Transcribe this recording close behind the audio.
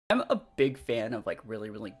I'm a big fan of like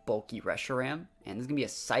really bulky Reshiram, and this is gonna be a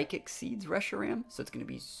Psychic Seeds Reshiram, so it's gonna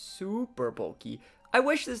be super bulky. I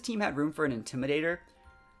wish this team had room for an Intimidator.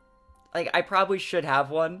 Like, I probably should have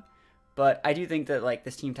one, but I do think that like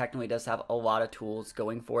this team technically does have a lot of tools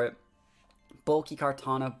going for it. Bulky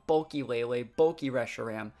Kartana, bulky Lele, bulky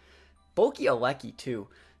Reshiram, bulky Aleki too.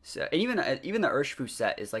 So, and even the Urshifu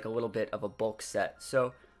set is like a little bit of a bulk set.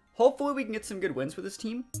 So hopefully we can get some good wins with this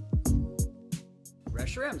team.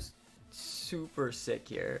 Reshiram's super sick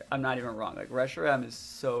here. I'm not even wrong. Like, Reshiram is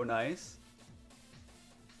so nice.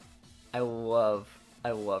 I love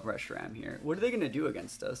Reshiram here. What are they gonna do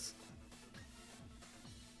against us?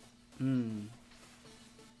 I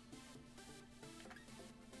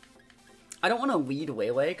don't want to lead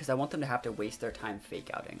Lele because I want them to have to waste their time fake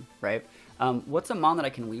outing, right? What's a mon that I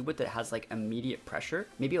can lead with that has like immediate pressure?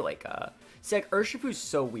 Maybe like see, like Urshifu's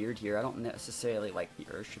so weird here. I don't necessarily like the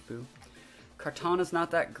Urshifu. Kartana's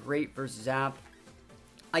not that great for Zap.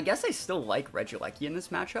 I guess I still like Regieleki in this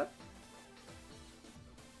matchup.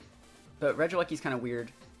 But Regieleki's kind of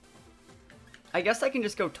weird. I guess I can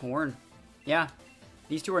just go Torn. Yeah.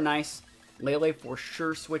 These two are nice. Lele for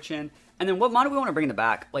sure switch in. And then what mon do we want to bring in the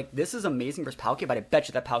back? Like, this is amazing versus Palkia, but I bet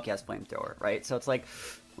you that Palkia has Flamethrower, right? So it's like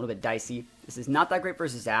a little bit dicey. This is not that great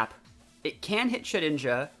versus Zap. It can hit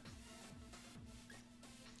Shedinja.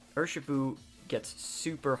 Urshifu gets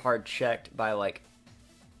super hard checked by like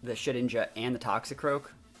the Shedinja and the Toxicroak.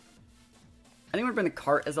 I think we're gonna bring the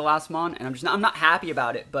Cart as the last mon, and I'm not happy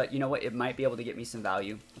about it, but you know what? It might be able to get me some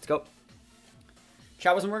value. Let's go.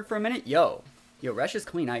 Chat wasn't working for a minute. Yo, Resh is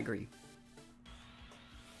clean. I agree.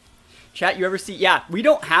 Chat, you ever see? Yeah, we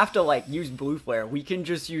don't have to like use Blue Flare. We can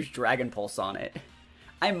just use Dragon Pulse on it.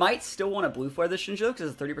 I might still want to Blue Flare this Shinjo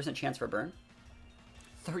because it's a 30% chance for burn.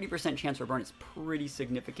 30% chance for burn is pretty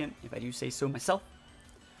significant, if I do say so myself.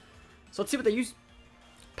 So let's see what they use.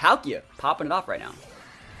 Palkia, popping it off right now.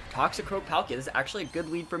 Toxicroak Palkia. This is actually a good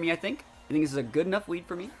lead for me, I think. I think this is a good enough lead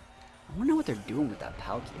for me. I want to know what they're doing with that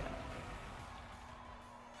Palkia.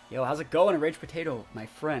 Yo, how's it going, Rage Potato, my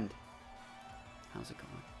friend? How's it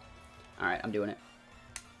going? Alright, I'm doing it.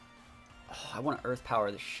 Oh, I want to Earth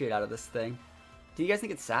Power the shit out of this thing. Do you guys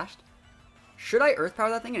think it's sashed? Should I Earth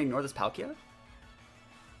Power that thing and ignore this Palkia?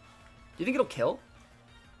 Do you think it'll kill?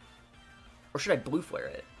 Or should I Blue Flare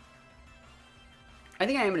it? I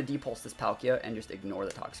think I am going to Depulse this Palkia and just ignore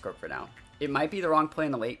the Toxicroak for now. It might be the wrong play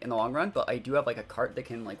in the long run, but I do have like a cart that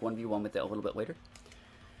can like 1v1 with it a little bit later.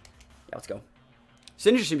 Yeah, let's go.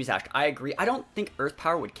 Sinja should be sashed. I agree. I don't think Earth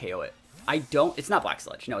Power would KO it. I don't. It's not Black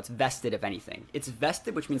Sludge. No, it's vested if anything. It's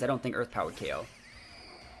vested, which means I don't think Earth Power would KO.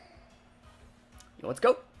 Yo, let's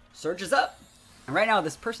go. Surge is up. And right now,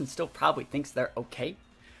 this person still probably thinks they're okay.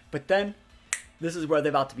 But then, this is where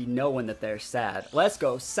they're about to be knowing that they're sad. Let's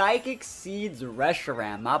go. Psychic Seeds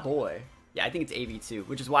Reshiram, my boy. Yeah, I think it's AV2,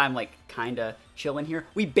 which is why I'm like kind of chilling here.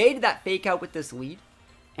 We baited that fake out with this lead.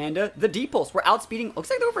 And the D-Pulse, we're outspeeding. Looks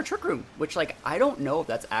like they're over Trick Room, which like, I don't know if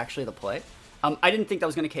that's actually the play. I didn't think that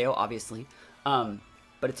was going to KO, obviously.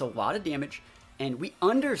 But it's a lot of damage. And we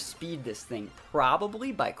underspeed this thing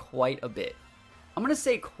probably by quite a bit. I'm going to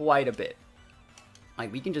say quite a bit.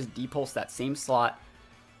 Like, we can just depulse that same slot.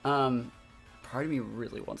 Part of me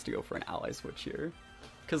really wants to go for an ally switch here.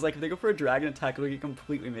 Because, like, if they go for a dragon attack, it'll get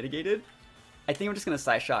completely mitigated. I think I'm just going to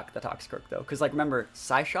Psyshock the Toxicroak, though. Because, like, remember,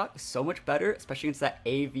 Psyshock is so much better, especially against that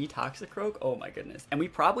AV Toxicroak. Oh, my goodness. And we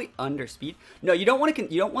probably underspeed. No, you don't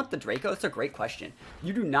want the Draco. That's a great question.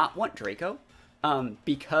 You do not want Draco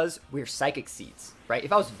because we're Psychic Seeds, right?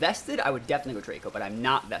 If I was vested, I would definitely go Draco, but I'm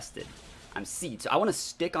not vested. I'm Seed. So I want to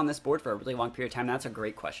stick on this board for a really long period of time. That's a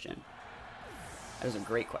great question. That is a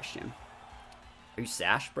great question. Are you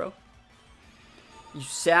sashed, bro? You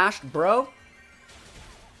sashed, bro?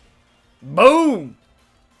 Boom!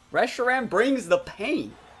 Reshiram brings the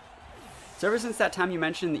pain. So ever since that time you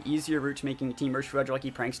mentioned the easier route to making a team Urshifu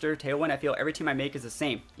Regieleki Prankster, Tailwind, I feel every team I make is the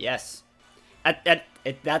same. Yes.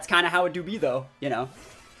 That's kind of how it do be, though. You know?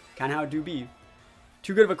 Kind of how it do be.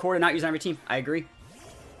 Too good of a core to not use on every team. I agree.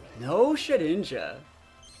 No Shedinja.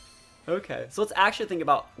 Okay. So let's actually think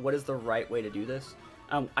about what is the right way to do this.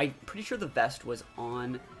 I'm pretty sure the vest was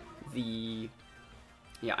on the...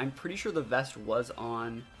 Yeah, I'm pretty sure the vest was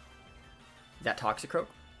on... that Toxicroak.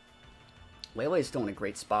 Lele is still in a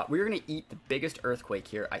great spot. We're going to eat the biggest earthquake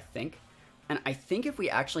here, I think. And I think if we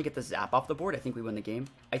actually get the Zap off the board, I think we win the game.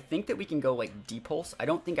 I think that we can go like Depulse. I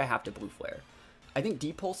don't think I have to Blue Flare. I think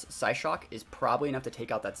Depulse Psyshock is probably enough to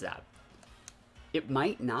take out that Zap. It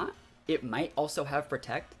might not. It might also have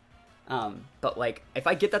Protect. But like, if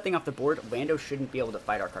I get that thing off the board, Lando shouldn't be able to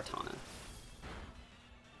fight our Kartana.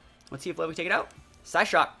 Let's see if Lele can take it out.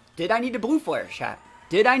 Psyshock. Did I need to Blue Flare, chat?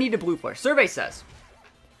 Did I need a blue flare? Survey says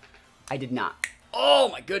I did not. Oh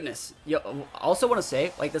my goodness. Yo, I also want to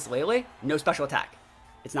say, like this Lele, no special attack.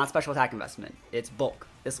 It's not special attack investment. It's bulk.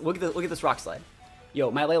 Look at this rock slide.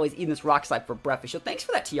 Yo, my Lele's eating this rock slide for breakfast. Yo, thanks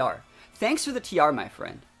for that TR. Thanks for the TR, my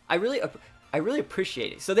friend. I really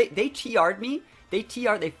appreciate it. So they TR'd me. They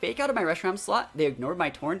fake out of my Reshiram slot. They ignored my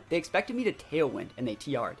Torn. They expected me to Tailwind, and they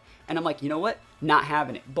TR'd. And I'm like, you know what? Not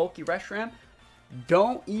having it. Bulky Reshiram,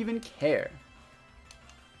 don't even care.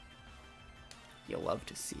 You'll love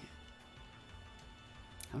to see it.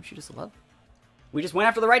 Don't you just love it? We just went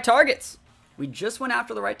after the right targets. We just went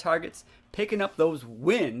after the right targets, picking up those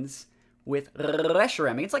wins with Reshiram.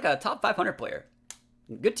 I mean, it's like a top 500 player.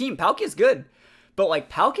 Good team. Palkia is good. But, like,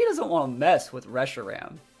 Palkia doesn't want to mess with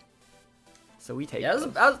Reshiram. So we take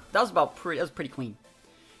it. That was pretty clean.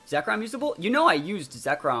 Zekrom usable? You know I used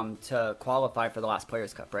Zekrom to qualify for the last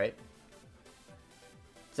Players' Cup, right?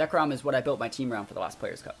 Zekrom is what I built my team around for the last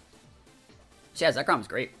Players' Cup. So yeah, Zekrom's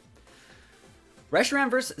great.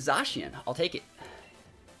 Reshiram versus Zacian. I'll take it.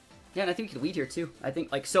 Yeah, and I think we could lead here too. I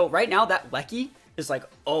think, like, so right now that Lecky is like,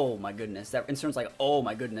 oh my goodness. That Incern's like, oh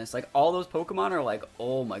my goodness. Like, all those Pokemon are like,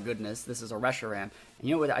 oh my goodness, this is a Reshiram. And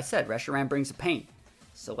you know what I said? Reshiram brings a pain.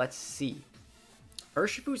 So let's see.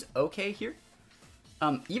 Urshifu's okay here.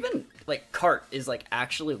 Even, like, Cart is, like,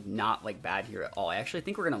 actually not, like, bad here at all. I actually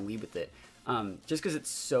think we're going to lead with it. Just because it's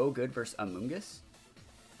so good versus Amoonguss.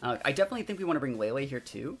 I definitely think we want to bring Lele here,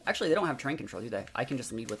 too. Actually, they don't have train control, do they? I can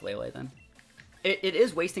just lead with Lele, then. It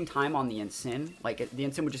is wasting time on the Incin. Like, the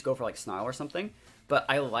Incin would just go for, like, Snarl or something. But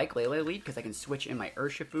I like Lele lead because I can switch in my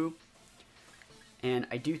Urshifu. And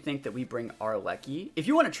I do think that we bring our Lecky. If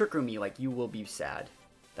you want to Trick Room me, like, you will be sad.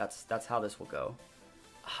 That's how this will go.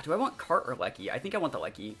 Do I want Cart or Lecky? I think I want the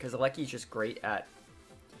Lecky, because the Lecky is just great at...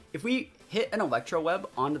 If we hit an Electro Web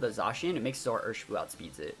onto the Zacian, it makes so our Urshifu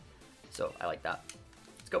outspeeds it. So, I like that.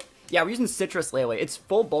 Let's go. Yeah, we're using Citrus Lele. It's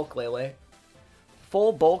full bulk Lele.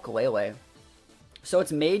 Full bulk Lele. So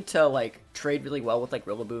it's made to, like, trade really well with, like,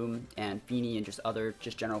 Rillaboom and Feeny and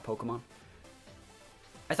just general Pokemon.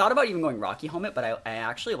 I thought about even going Rocky Helmet, but I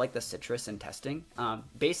actually like the Citrus in testing.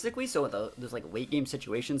 Basically, so there's, like, late game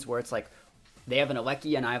situations where it's, like, they have an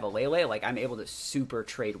Lecky and I have a Lele, like, I'm able to super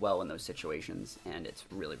trade well in those situations, and it's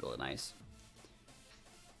really, really nice.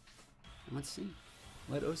 Let's see.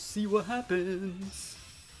 Let us see what happens.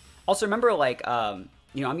 Also, remember, like,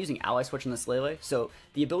 you know, I'm using Ally Switch in this Lele, so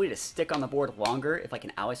the ability to stick on the board longer if, like,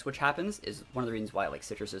 an Ally Switch happens is one of the reasons why, like,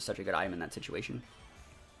 Citrus is such a good item in that situation.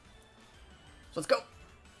 So let's go.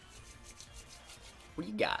 What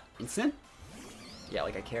do you got? Instant? Yeah,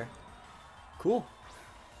 like, I care. Cool.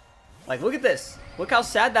 Like, look at this. Look how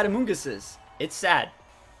sad that Amoonguss is. It's sad.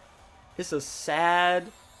 It's a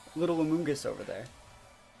sad little Amoonguss over there.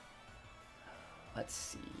 Let's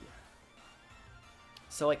see.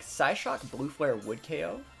 So, like, Psyshock Blue Flare would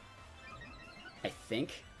KO. I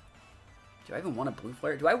think. Do I even want a Blue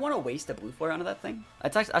Flare? Do I want to waste a Blue Flare onto that thing?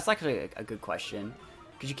 That's actually a good question.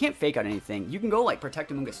 Because you can't fake out anything. You can go, like, Protect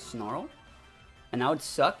Amoonguss Snarl. And that would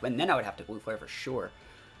suck. And then I would have to Blue Flare for sure.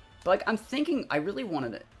 But, like, I'm thinking I really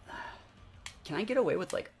wanted it. Can I get away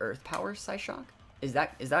with, like, Earth Power Psyshock? Is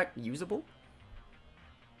that usable?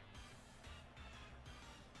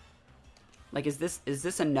 Like, is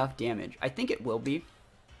this enough damage? I think it will be.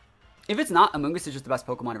 If it's not, Amoonguss is just the best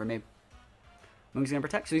Pokemon ever made. Amoonguss is going to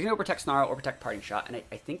protect. So he's going to protect Snarl or protect Parting Shot, and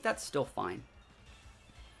I think that's still fine.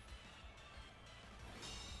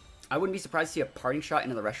 I wouldn't be surprised to see a Parting Shot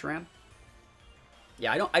into the Reshiram.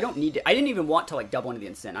 Yeah, I don't need to. I didn't even want to, like, double into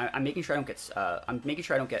the Incin. I'm making sure I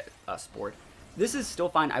don't get Spored. This is still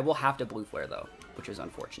fine. I will have to Blue Flare though, which is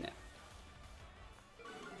unfortunate.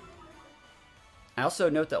 I also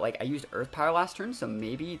note that, like, I used Earth Power last turn, so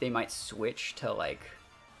maybe they might switch to, like,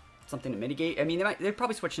 something to mitigate. I mean, they'd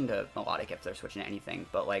probably switch into Melodic if they're switching to anything,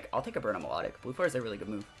 but, like, I'll take a burn on Melodic. Blue Flare is a really good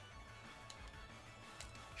move.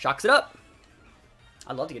 Shocks it up.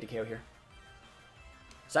 I'd love to get a KO here.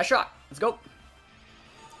 Psyshock. Let's go.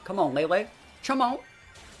 Come on, Lele. Come on.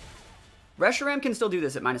 Reshiram can still do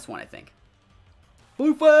this at -1, I think.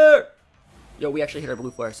 Blue Flare! Yo, we actually hit our Blue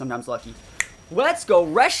Flare. Sometimes lucky. Let's go.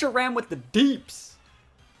 Reshiram with the deeps.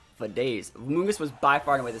 For days. Amoonguss was by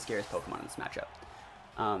far and away the scariest Pokemon in this matchup.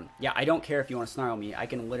 Yeah, I don't care if you want to Snarl me. I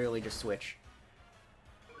can literally just switch.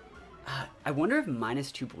 I wonder if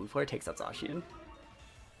 -2 Blue Flare takes out Zacian.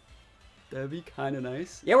 That'd be kind of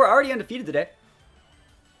nice. Yeah, we're already undefeated today.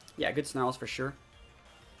 Yeah, good Snarls for sure.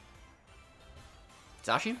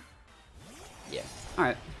 Zacian? Yeah.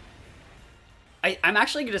 Alright. I'm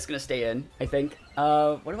actually just going to stay in, I think.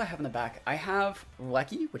 What do I have in the back? I have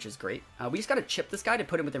Lecky, which is great. We just got to chip this guy to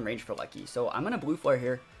put him within range for Lecky. So I'm going to Blue Flare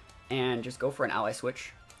here. and just go for an ally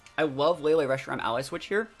switch. I love Lele Reshiram ally switch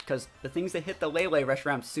here because the things that hit the Lele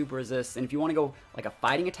Reshiram super resist. And if you want to go like a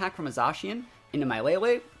fighting attack from a Zacian into my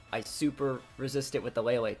Lele, I super resist it with the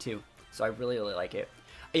Lele too. So I really, really like it.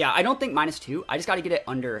 Yeah, I don't think -2. I just got to get it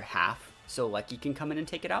under half so Lucky can come in and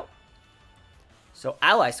take it out. So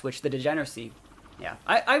ally switch, the degeneracy. Yeah,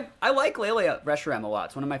 I like Lele Reshiram a lot.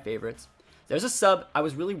 It's one of my favorites. There's a sub. I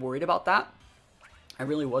was really worried about that. I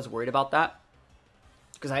really was worried about that.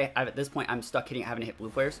 Because at this point, I'm stuck having to hit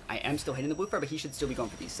blue flares. I am still hitting the blue flare, but he should still be going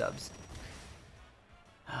for these subs.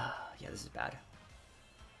 Yeah, this is bad.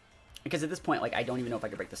 Because at this point, like, I don't even know if I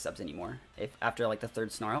can break the subs anymore. If after, like, the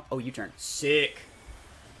third snarl. Oh, U-turn. Sick.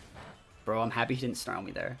 Bro, I'm happy he didn't snarl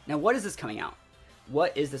me there. Now, what is this coming out?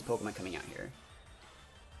 What is this Pokemon coming out here?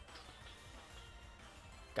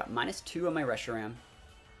 Got -2 on my Reshiram.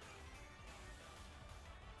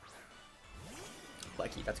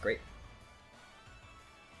 Lucky, that's great.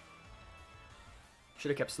 Should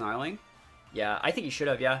have kept snarling. Yeah, I think he should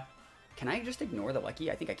have, yeah. Can I just ignore the Lucky?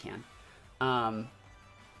 I think I can.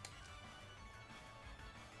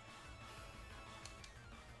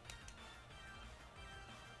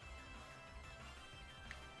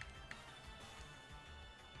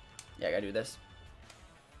 Yeah, I gotta do this.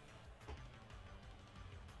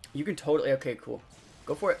 You can totally... Okay, cool.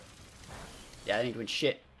 Go for it. Yeah, I ain't doing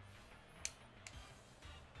shit.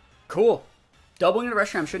 Cool. Doubling into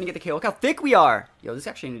Reshiram shouldn't get the KO. Look how thick we are. Yo, this is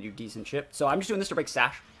actually going to do decent shit. So I'm just doing this to break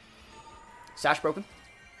Sash. Sash broken.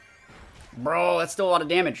 Bro, that's still a lot of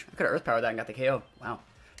damage. I could have Earth Powered that and got the KO. Wow.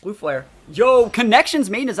 Blue Flare. Yo, connections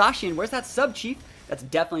made to Zacian. Where's that sub, Chief? That's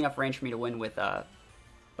definitely enough range for me to win with,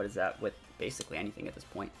 what is that? With basically anything at this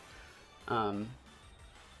point. I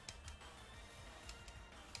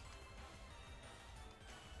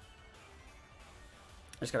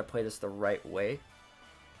just got to play this the right way.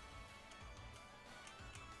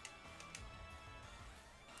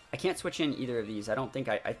 I can't switch in either of these. I don't think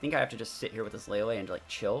I think I have to just sit here with this Lele and like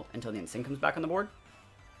chill until the Instinct comes back on the board.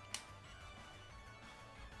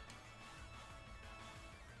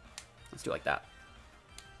 Let's do it like that.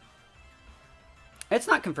 It's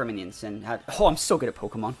not confirming the Instinct. Oh, I'm so good at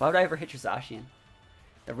Pokemon. Why would I ever hit your Zacian?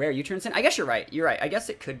 The rare U-turn Instinct? I guess you're right. You're right. I guess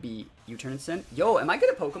it could be U-turn Instinct. Yo, am I good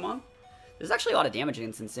at Pokemon? There's actually a lot of damage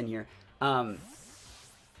against Instinct here.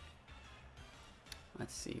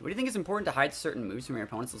 Let's see. What do you think is important to hide certain moves from your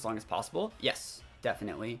opponents as long as possible? Yes,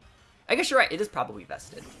 definitely. I guess you're right. It is probably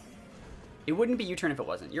vested. It wouldn't be U-turn if it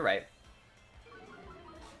wasn't. You're right.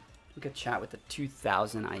 Good chat with the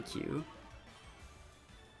 2000 IQ.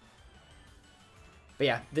 But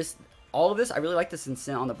yeah, all of this, I really like this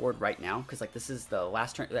Instant on the board right now because like this is the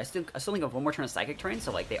last turn. I still think of one more turn of Psychic Terrain,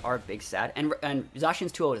 so like they are big sad. And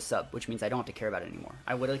Zacian's 2-0 to sub, which means I don't have to care about it anymore.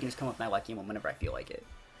 I literally can just come with my Lucky one whenever I feel like it.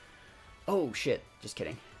 Oh shit! Just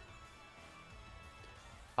kidding.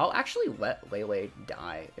 I'll actually let Lele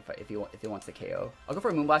die if he wants the KO. I'll go for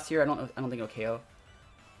a Moonblast here. I don't think it'll KO.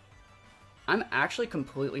 I'm actually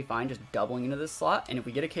completely fine just doubling into this slot, and if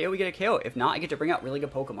we get a KO, we get a KO. If not, I get to bring out really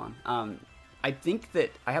good Pokemon. I think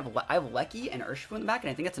that I have Lecky and Urshifu in the back,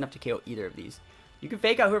 and I think that's enough to KO either of these. You can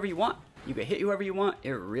fake out whoever you want. You can hit whoever you want.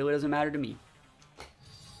 It really doesn't matter to me.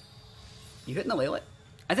 You hitting the Lele?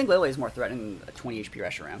 I think Lele is more threatening than a 20 HP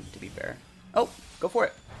Reshiram, to be fair. Oh, go for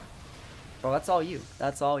it. Bro, that's all you.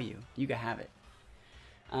 That's all you. You can have it.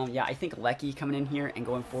 Yeah, I think Lecky coming in here and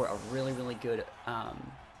going for a really, really good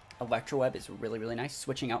Electro Web is really, really nice.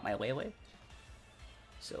 Switching out my Lele.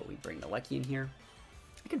 So we bring the Lecky in here.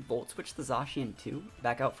 I could Volt Switch the Zacian too.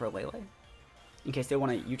 Back out for a Lele. In case they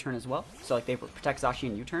want to U-turn as well. So like they protect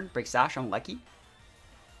Zacian U-turn. Break Sash on Lecky.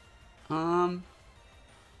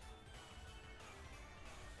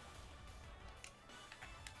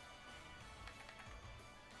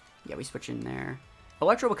 Yeah, we switch in there.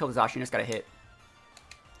 Electro will kill the Zacian, just gotta hit.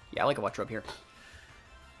 Yeah, I like Electro up here.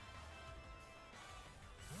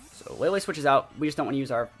 So Lele switches out. We just don't want to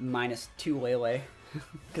use our -2 Lele.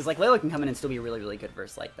 Because like Lele can come in and still be really, really good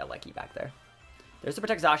versus like that Lecky back there. There's to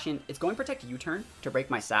protect Zacian. It's going to protect U-turn to break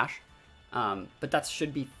my Sash. But that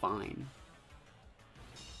should be fine.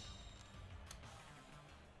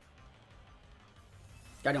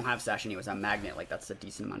 I don't have Sash anyways. I'm Magnet. Like that's a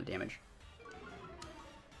decent amount of damage.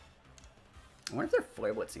 I wonder if they're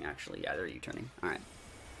Flare Blitzing, actually. Yeah, they're U-turning. Alright.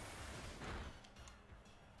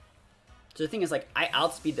 So the thing is, like, I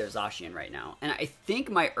outspeed their Zacian right now. And I think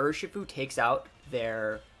my Urshifu takes out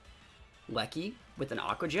their Lecky with an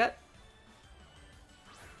Aqua Jet.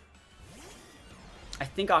 I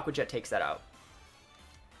think Aqua Jet takes that out.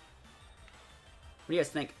 What do you guys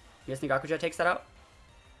think? You guys think Aqua Jet takes that out?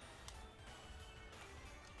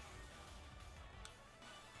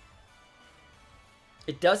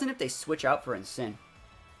 It doesn't if they switch out for Ensign.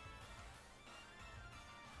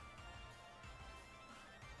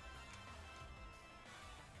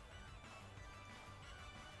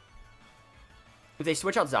 If they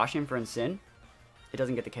switch out Zacian for Ensign, it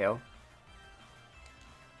doesn't get the KO.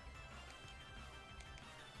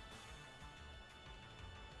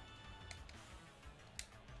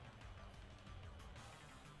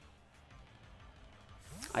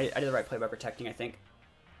 I did the right play by protecting, I think.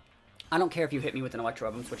 I don't care if you hit me with an Electro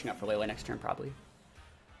Web. I'm switching up for Lele next turn, probably.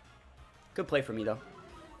 Good play for me, though.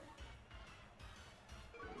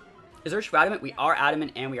 Is Urshifu Adamant? We are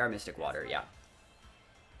Adamant and we are Mystic Water, yeah.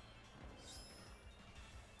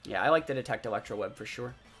 Yeah, I like to detect Electro Web for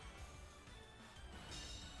sure.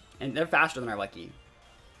 And they're faster than our Lucky.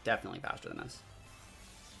 Definitely faster than us.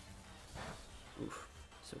 Oof.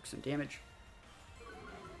 Soak some damage.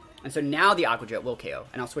 And so now the Aqua Jet will KO.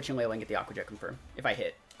 And I'll switch in Lele and get the Aqua Jet confirm if I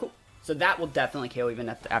hit. Cool. So that will definitely KO even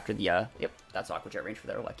after the, yep, that's Aqua Jet range for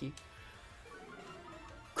their Lucky.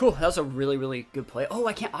 Cool. That was a really, really good play. Oh,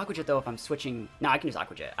 I can't Aqua Jet though if I'm switching. No, I can use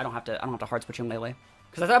Aqua Jet. I don't have to hard switch in Lele.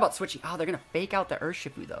 Because I thought about switching. Oh, they're going to fake out the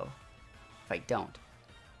Urshifu though. If I don't.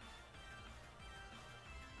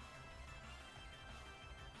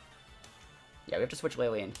 Yeah, we have to switch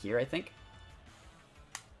Lele in here, I think.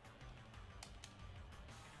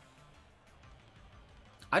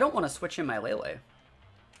 I don't want to switch in my Lele.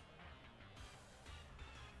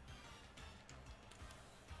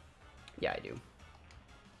 Yeah, I do.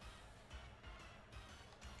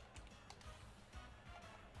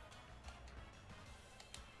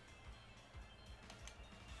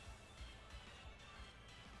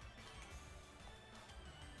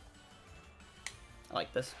 I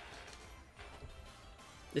like this.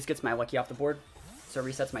 This gets my Lucky off the board, so it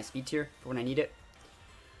resets my speed tier for when I need it.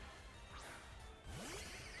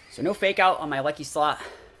 So no fake out on my Lucky slot.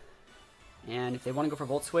 And if they want to go for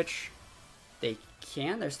Volt Switch, they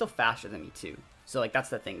can. They're still faster than me too. So like that's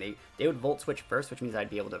the thing. They would Volt Switch first, which means I'd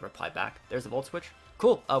be able to reply back. There's the Volt Switch.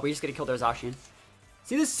 Cool. We just gotta kill their Zacian.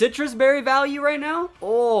 See this Citrus Berry value right now?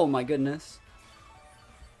 Oh my goodness.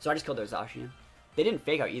 So I just killed their Zacian. They didn't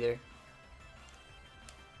fake out either.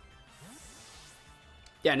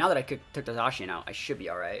 Yeah, now that I took the Zacian out, I should be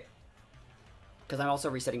alright. Because I'm also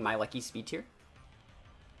resetting my Lucky speed tier.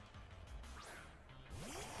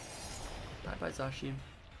 Bye-bye, Zacian.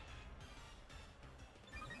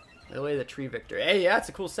 Lele the Tree Victor. Hey, yeah, it's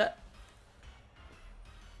a cool set.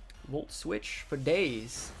 Volt Switch for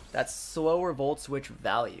days. That's slower Volt Switch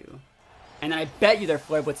value. And then I bet you they're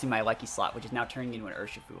Flare Blitzing my Lucky slot, which is now turning into an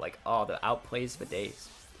Urshifu. Like, oh, the outplays for days.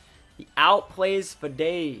 The outplays for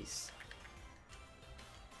days.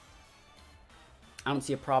 I don't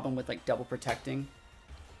see a problem with like double protecting.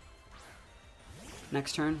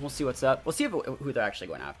 Next turn, we'll see what's up. We'll see who they're actually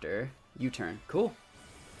going after. U-turn. Cool.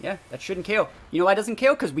 Yeah, that shouldn't KO. You know why it doesn't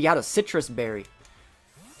KO? Because we got a Citrus Berry.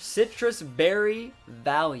 Citrus Berry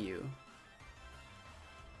value.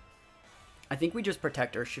 I think we just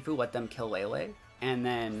protect Urshifu, let them kill Lele, and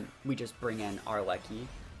then we just bring in our Lucky.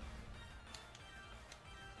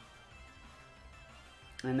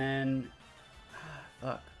 And then...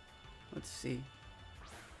 fuck. Let's see.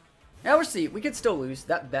 Yeah, we'll see. We could still lose.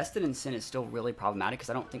 That Vested in Sin is still really problematic because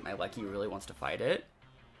I don't think my Lucky really wants to fight it.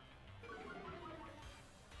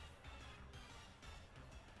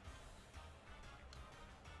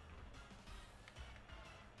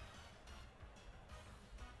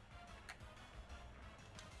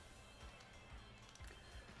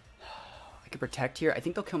 I could protect here. I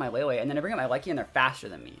think they'll kill my Lele, and then I bring up my Lucky and they're faster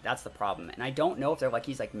than me. That's the problem. And I don't know if their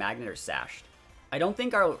Lucky's like Magnet or Sashed. I don't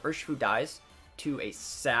think our Urshifu dies to a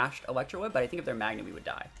Sashed Electro Web, but I think if they're Magnet, we would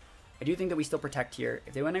die. I do think that we still protect here.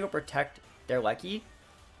 If they want to go protect their Lucky,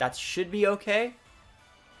 that should be okay.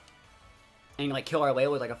 And like kill our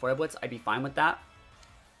Lele with like a Flare Blitz, I'd be fine with that.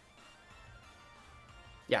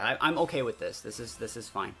 Yeah, I'm okay with this. This is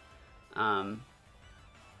fine.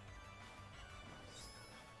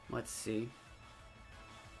 Let's see.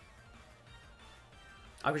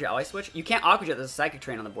 Aqua Jet Ally Switch? You can't Aqua Jet, there's a Psychic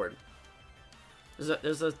Train on the board.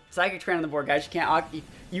 There's a Psychic Train on the board, guys. You can't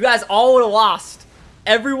you guys all would have lost.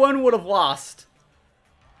 Everyone would have lost.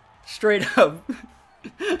 Straight up.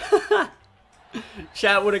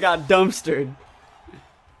 Chat would have got dumpstered.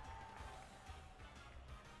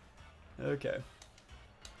 Okay.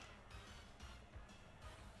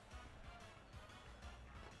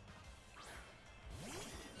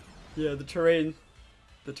 Yeah, the terrain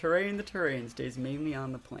stays mainly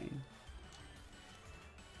on the plane.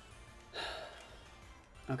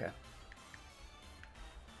 Okay.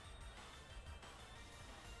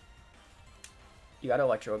 You got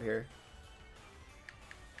Electro up here.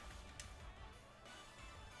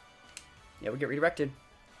 Yeah, we get redirected.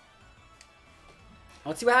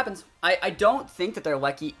 Let's see what happens. I don't think that their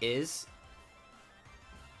Lecky is...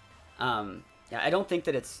 yeah, I don't think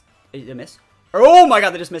that it's... Is it a miss? Oh my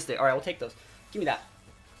god, they just missed it. Alright, we'll take those. Give me that.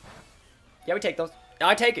 Yeah, we take those.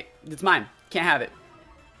 I take it. It's mine. Can't have it.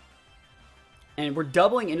 And we're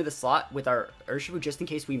doubling into the slot with our Urshifu just in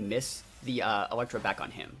case we miss the Electro back on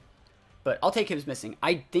him. But I'll take his missing.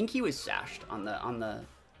 I think he was sashed on the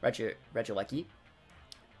Regieleki.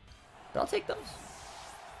 But I'll take those.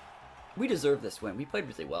 We deserve this win. We played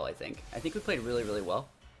really well, I think. I think we played really, really well.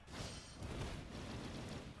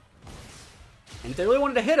 And if they really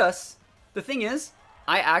wanted to hit us, the thing is,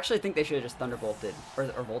 I actually think they should have just Thunderbolted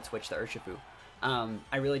or Volt Switched the Urshifu.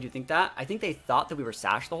 I really do think that. I think they thought that we were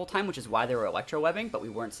sashed the whole time, which is why they were Electro Webbing, but we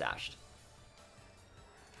weren't sashed.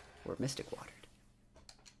 We're Mystic Watered.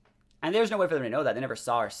 And there's no way for them to know that. They never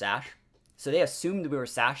saw our sash. So they assumed we were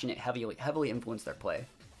sashed and it heavily influenced their play.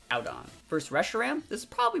 Outdon. Versus Reshiram, this is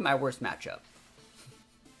probably my worst matchup.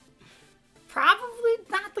 Probably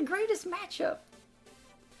not the greatest matchup.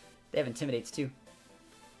 They have Intimidates too.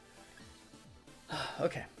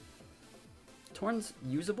 Okay. Torn's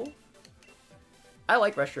usable. I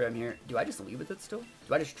like Reshiram here. Do I just leave with it still?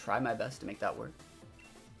 Do I just try my best to make that work?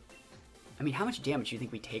 I mean, how much damage do you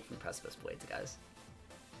think we take from Precipice Blades, guys?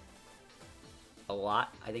 A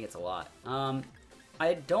lot? I think it's a lot.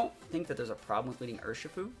 I don't think that there's a problem with leading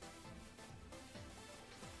Urshifu.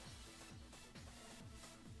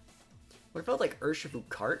 What if I felt like Urshifu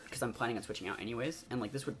Cart? Because I'm planning on switching out anyways. And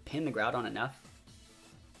like this would pin the Groudon enough.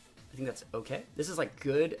 I think that's okay. This is like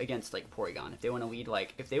good against like Porygon. If they want to lead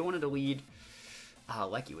like, if they wanted to lead,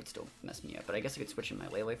 Lecky would still mess me up. But I guess I could switch in my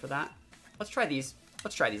Lele for that. Let's try these.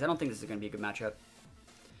 Let's try these. I don't think this is going to be a good matchup.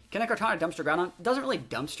 Can a Kartana dumpster Groudon? It doesn't really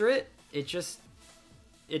dumpster it. It just...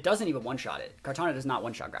 It doesn't even one-shot it. Kartana does not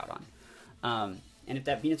one-shot Groudon. And if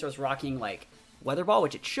that Venusaur is rocking, like, Weather Ball,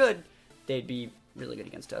 which it should, they'd be really good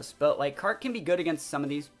against us. But, like, Cart can be good against some of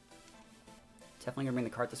these. Definitely gonna bring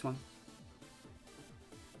the Cart this one.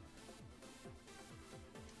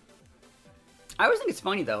 I always think it's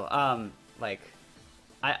funny, though. Like,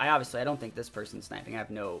 I obviously, I don't think this person's sniping. I have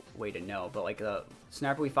no way to know. But, like, the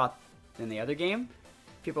sniper we fought in the other game,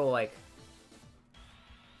 people, like,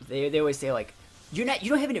 they always say, like, you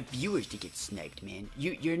don't have enough viewers to get sniped, man.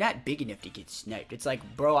 You're not big enough to get sniped. It's like,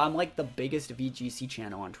 bro, I'm like the biggest VGC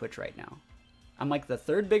channel on Twitch right now. I'm like the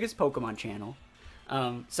 3rd biggest Pokemon channel.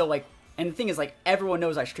 So like, and the thing is like, everyone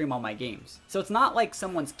knows I stream all my games. So it's not like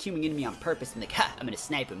someone's queuing into me on purpose and like, ha, I'm gonna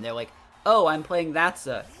snipe him. They're like, oh, I'm playing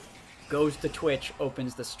THATSA. Goes to Twitch,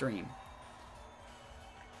 opens the stream.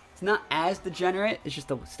 It's not as degenerate, it's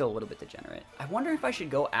just still a little bit degenerate. I wonder if I should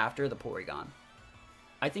go after the Porygon.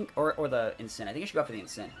 I think, or the Incin. I think I should go after the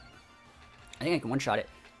Incin. I think I can one-shot it.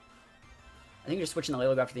 I think just switching the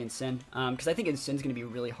Lele, go after the Incin. Because I think Incin's going to be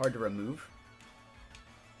really hard to remove.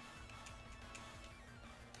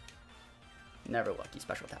 Never lucky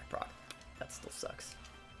special attack proc. That still sucks.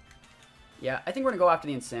 Yeah, I think we're going to go after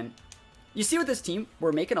the Incin. You see with this team,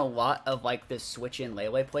 we're making a lot of like this switch-in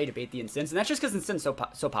Lele play to bait the Incins. And that's just because Incin's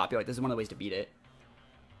so popular. Like, this is one of the ways to beat it.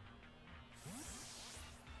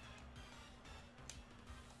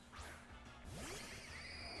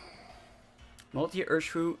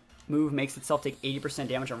 Multi-Urshifu move makes itself take 80%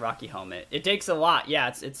 damage on Rocky Helmet. It takes a lot. Yeah,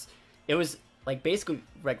 it was like basically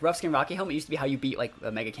like Rough Skin Rocky Helmet used to be how you beat like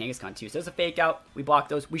a Mega Kangaskhan too. So there's a fake out. We block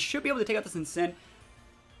those. We should be able to take out this Incin.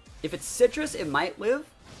 If it's Citrus, it might live.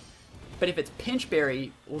 But if it's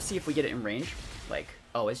Pinchberry, we'll see if we get it in range. Like,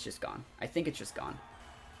 oh, it's just gone. I think it's just gone.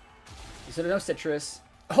 So there's no Citrus.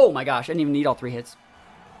 Oh my gosh, I didn't even need all 3 hits.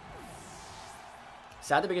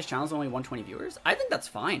 Sad the biggest channel is only 120 viewers? I think that's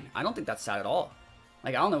fine. I don't think that's sad at all.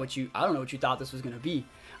 Like, I don't know what you thought this was gonna be.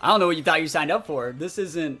 I don't know what you thought you signed up for. This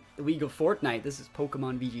isn't the League of Fortnite. This is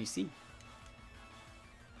Pokemon VGC.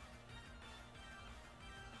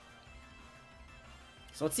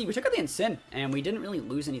 So let's see. We took out the Incin, and we didn't really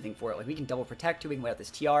lose anything for it. Like, we can double protect too. We can wait out this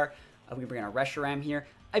TR. We can bring in our Reshiram here.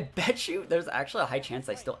 I bet you there's actually a high chance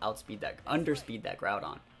I still underspeed that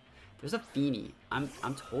Groudon. There's a Feeny. I'm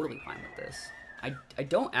totally fine with this. I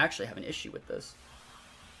don't actually have an issue with this.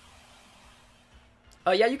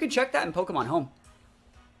 Yeah, you can check that in Pokemon Home.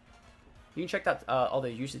 You can check that all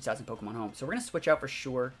the usage stats in Pokemon Home. So we're going to switch out for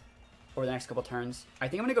sure over the next couple turns. I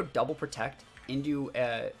think I'm going to go double protect into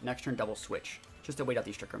next turn double switch. Just to wait out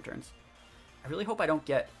these Trick Room turns. I really hope I don't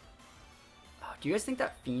get... do you guys think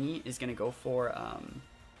that Feeny is going to go for a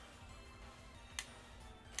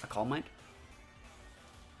Calm Mind?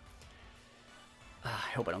 I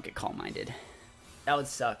hope I don't get Calm Minded. That would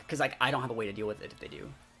suck, because like I don't have a way to deal with it if they do.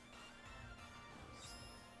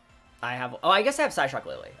 I have... Oh, I guess I have Psyshock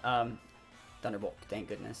Lily. Thunderbolt, thank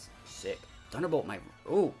goodness. Sick. Thunderbolt, my...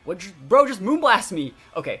 Oh, bro, just Moonblast me!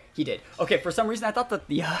 Okay, he did. Okay, for some reason, I thought that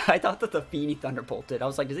the Feeny Thunderbolted. I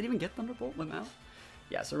was like, does it even get Thunderbolt with Mouth?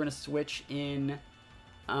 Yeah, so we're gonna switch in...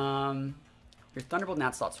 your Thunderbolt in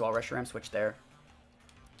that slot, so I'll Reshiram switch there.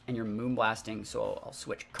 And you're Moonblasting, so I'll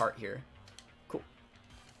switch Cart here. Cool.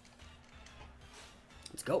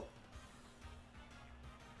 Let's go.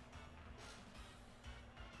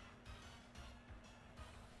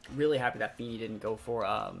 Really happy that Feeny didn't go for,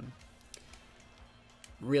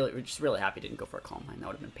 just really happy didn't go for a Calm Mind. That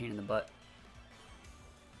would have been a pain in the butt.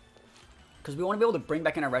 Because we want to be able to bring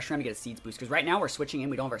back in our Reshiram to get a Seeds boost. Because right now we're switching in.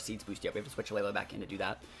 We don't have our Seeds boost yet. We have to switch Lele back in to do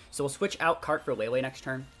that. So we'll switch out Cart for Lele next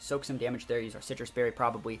turn. Soak some damage there. Use our Citrus Berry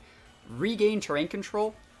probably. Regain terrain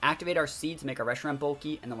control. Activate our Seeds to make our Reshiram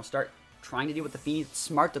bulky. And then we'll start trying to deal with the Feeny. It's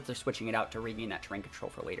smart that they're switching it out to regain that terrain control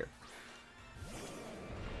for later.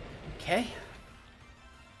 Okay.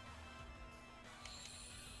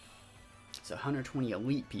 It's 120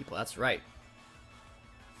 elite people. That's right.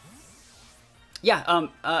 Yeah,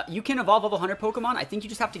 you can evolve level 100 Pokemon. I think you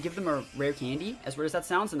just have to give them a rare candy, as weird as that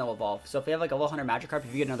sounds, and they'll evolve. So if they have like a level 100 Magikarp, if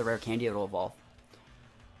you get another rare candy, it'll evolve.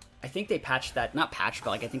 I think they patched that. Not patched, but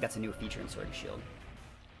like I think that's a new feature in Sword and Shield.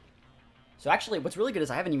 So actually, what's really good is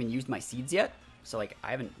I haven't even used my seeds yet. So like, I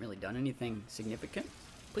haven't really done anything significant.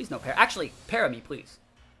 Please no Para. Actually, Para me, please.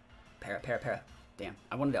 Para. Damn,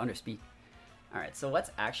 I wanted to underspeed. Alright, so let's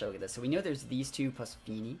actually look at this. So we know there's these two plus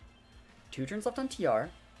Feeny. 2 turns left on TR.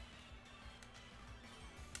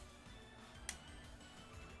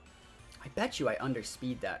 I bet you I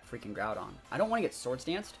underspeed that freaking Groudon. I don't want to get Swords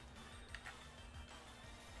Danced.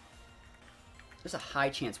 There's a high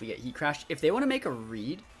chance we get Heat Crashed. If they want to make a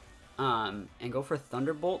read and go for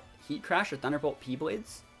Thunderbolt Heat Crash or Thunderbolt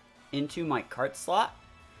P-Blades into my cart slot,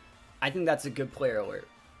 I think that's a good player alert.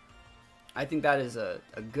 I think that is a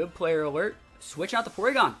good player alert. Switch out the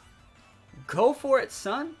Porygon. Go for it,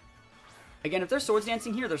 son. Again, if they're Swords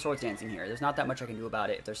Dancing here, they're Swords Dancing here. There's not that much I can do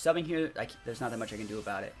about it. If they're subbing here, there's not that much I can do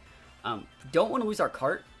about it. Don't want to lose our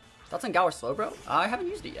cart. Thoughts on Galar Slowbro? I haven't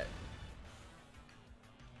used it yet.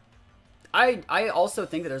 I also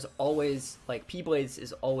think that there's always, like, P-Blades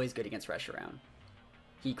is always good against Reshiram.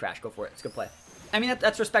 Heat Crash, go for it. It's a good play. I mean,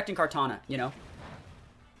 that's respecting Kartana, you know?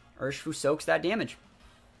 Urshifu soaks that damage.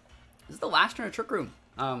 This is the last turn of Trick Room.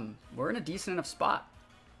 We're in a decent enough spot.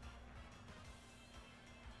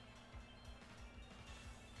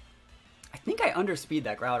 I think I underspeed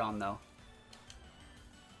that Groudon, though.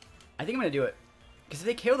 I think I'm going to do it. Because if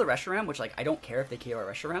they KO the Reshiram, which, like, I don't care if they KO our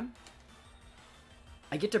Reshiram,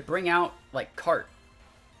 I get to bring out, like, Cart.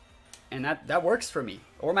 And that works for me.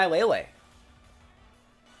 Or my Lele.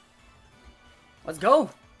 Let's go.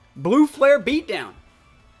 Blue Flare Beatdown.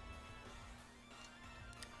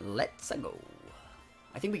 Let's go.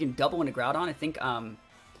 I think we can double into Groudon. I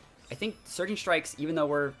think Surging Strikes, even though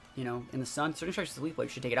we're, you know, in the sun, Surging Strikes is the weak blade.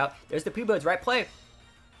 Should take it out. There's the P-Blades, right play.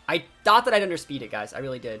 I thought that I'd underspeed it, guys. I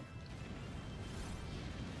really did.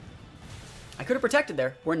 I could have protected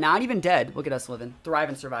there. We're not even dead. Look at us living,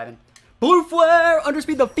 thriving, surviving. Blue Flare!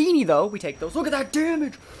 Underspeed the Feeny, though. We take those. Look at that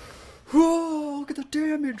damage. Whoa, look at the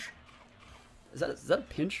damage. Is that a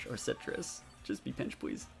pinch or citrus? Just be pinch,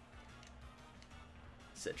 please.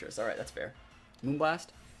 Citrus. All right, that's fair. Moonblast.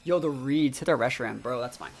 Yo, the reeds hit our Reshiram, bro.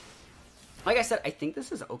 That's fine. Like I said, I think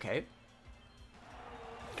this is okay.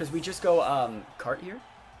 Because we just go Cart here.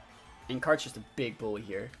 And Cart's just a big bully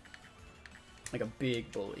here. Like a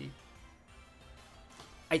big bully.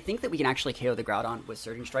 I think that we can actually KO the Groudon with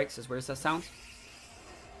Surging Strikes, as weird as that sounds.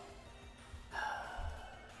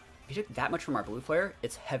 If we took that much from our Blue Flare,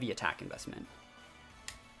 it's heavy attack investment.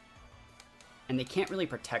 And they can't really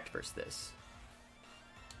protect versus this.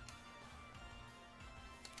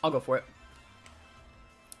 I'll go for it.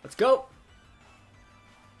 Let's go!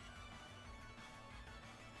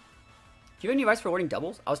 Do you have any advice for awarding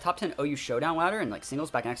doubles? I was top 10 OU Showdown ladder and like singles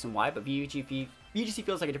back in X and Y, but VGC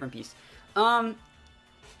feels like a different piece.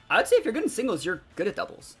 I would say if you're good in singles, you're good at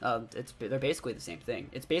doubles. They're basically the same thing.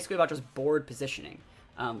 It's basically about just board positioning.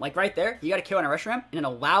 Like right there, you got to kill on a Reshiram, and it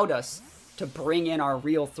allowed us to bring in our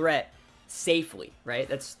real threat safely, right?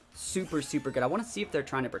 That's super, super good. I want to see if they're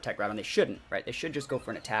trying to protect Groudon. They shouldn't, right? They should just go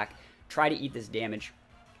for an attack, try to eat this damage,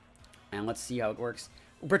 and let's see how it works.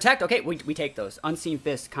 Protect, okay, we take those. Unseen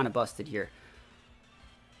Fist kind of busted here.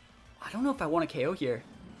 I don't know if I want to KO here.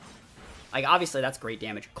 Like, obviously, that's great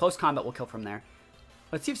damage. Close combat will kill from there.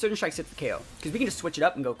 Let's see if Surging Strikes hits the KO. Because we can just switch it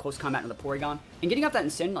up and go close combat into the Porygon. And getting off that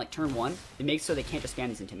Incin, like, turn 1, it makes so they can't just spam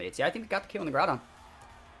these Intimidates. Yeah, I think we got the KO on the Groudon.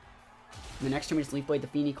 And the next turn, we just Leaf Blade the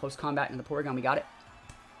Feeny, close combat into the Porygon. We got it.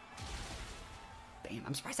 Bam.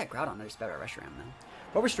 I'm surprised that Groudon noticed better at Reshiram, though.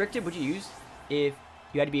 What restricted would you use? if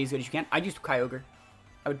you had to be as good as you can. I'd use Kyogre.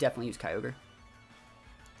 I would definitely use Kyogre.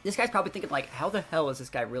 This guy's probably thinking, like, how the hell is this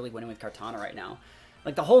guy really winning with Kartana right now?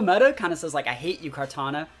 Like, the whole meta kind of says, like, I hate you,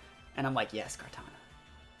 Kartana. And I'm like, yes, Kartana.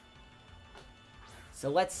 So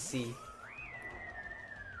let's see.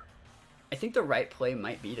 I think the right play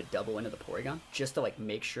might be to double into the Porygon, just to, like,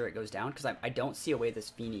 make sure it goes down, because I don't see a way this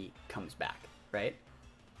Feeny comes back, right?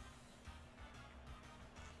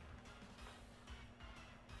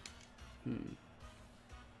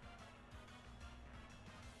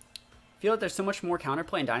 Feel like there's so much more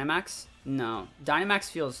counterplay in Dynamax? No. Dynamax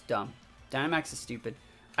feels dumb. Dynamax is stupid.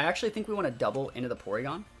 I actually think we want to double into the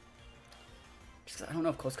Porygon. Just 'cause I don't know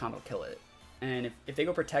if Close Combat will kill it. And if they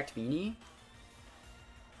go Protect Feeny,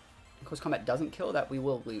 and Close Combat doesn't kill that, we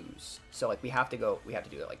will lose. So, like, we have to do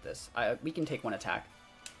it like this. We can take one attack.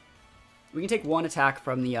 We can take one attack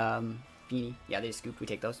from the Feeny. Yeah, they scooped. We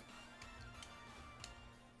take those.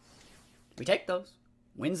 We take those.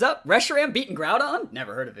 Wins up. Reshiram beating Groudon?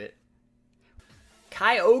 Never heard of it.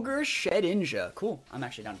 Kyogre Shedinja. Cool. I'm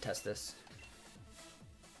actually down to test this.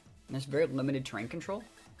 And there's very limited terrain control.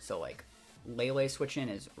 So, like, Lele switch in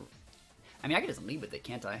is... I mean, I can just lead with it,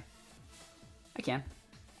 can't I? I can.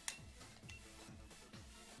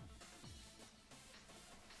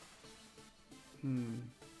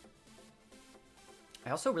 I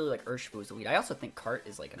also really like Urshifu as the lead. I also think Cart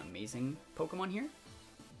is, like, an amazing Pokemon here.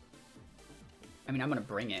 I mean, I'm going to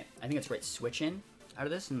bring it. I think it's right switch in out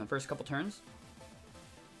of this in the first couple turns.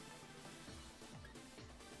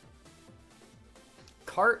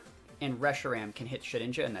 Cart and Reshiram can hit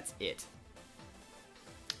Shedinja, and that's it.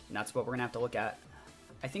 And that's what we're going to have to look at.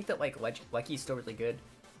 I think that, like, Lecky's still really good.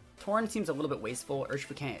 Torn seems a little bit wasteful.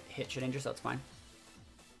 Urshifu can't hit Shedinja, so it's fine.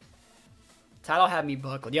 Title had me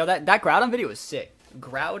buckled. Yo, that Groudon video was sick.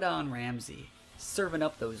 Groudon Ramsey. Serving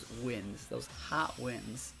up those wins. Those hot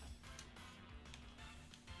wins.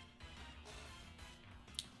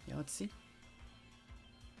 Yeah, let's see.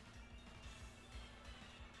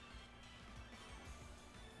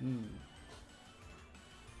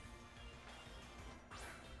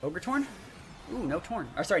 Ogre Torn? Ooh, no Torn.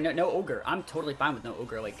 Or sorry, no Ogre. I'm totally fine with no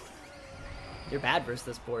Ogre. Like, you're bad versus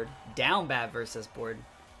this board. Down bad versus this board.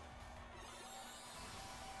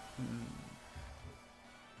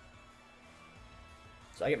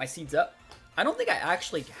 So I get my seeds up. I don't think I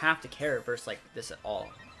actually have to care versus, like, this at all.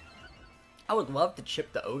 I would love to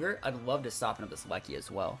chip the Ogre. I'd love to soften up this Lecky as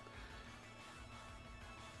well.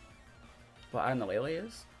 What item the Lele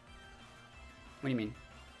is? What do you mean?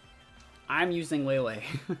 I'm using Lele. Alright.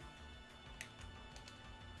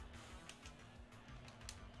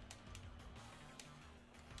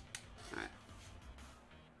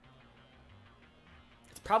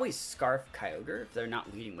 It's probably Scarf Kyogre if they're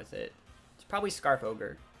not leading with it. It's probably Scarf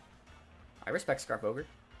Ogre. I respect Scarf Ogre.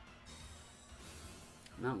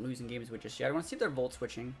 I'm not losing games with just yet. I want to see if they're Volt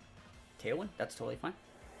switching. Tailwind? That's totally fine.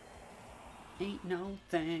 Ain't no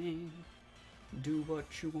thing. Do what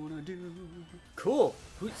you wanna do. Cool.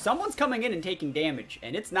 Someone's coming in and taking damage,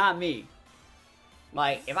 and it's not me.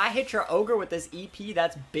 Like, if I hit your Ogre with this EP,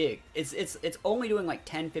 that's big. It's only doing like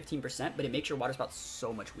 10-15%, but it makes your Water Spout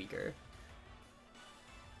so much weaker.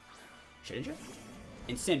 Shedinja?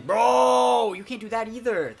 Instant. Bro! You can't do that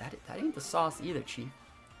either. That ain't the sauce either, Chief.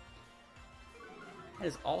 That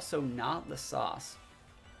is also not the sauce.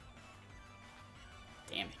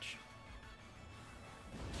 Damage.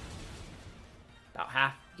 About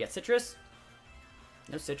half. You get Citrus?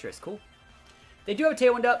 No Citrus. Cool. They do have a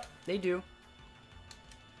Tailwind up. They do.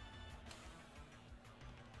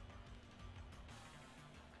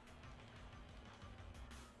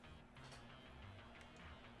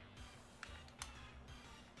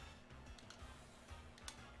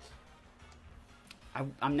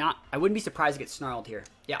 I wouldn't be surprised to get snarled here.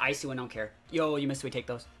 Yeah, Icy Wind, don't care. Yo, you missed, we take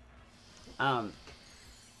those. Yeah,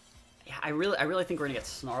 I really think we're gonna get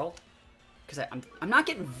snarled. Because I'm not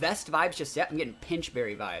getting Vest vibes just yet. I'm getting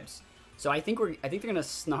Pinchberry vibes. So I think they're gonna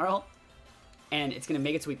snarl, and it's gonna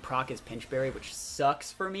make it so we proc his Pinchberry, which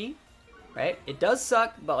sucks for me, right? It does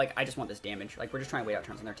suck, but like I just want this damage. Like we're just trying to wait out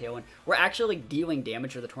turns on their Tailwind. We're actually dealing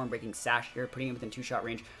damage to the Torn Breaking Sash here, putting him within 2-shot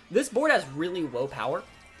range. This board has really low power,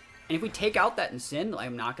 and if we take out that Incin,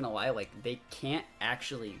 I'm not gonna lie, like they can't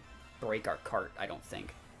actually break our cart. I don't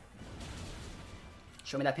think.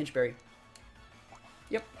 Show me that Pinchberry.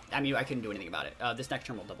 Yep. I mean, I couldn't do anything about it. This next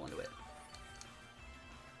turn will double into it.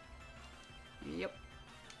 Yep.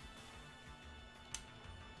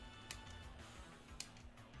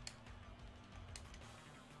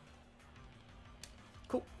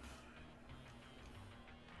 Cool.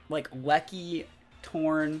 Like, Lecky,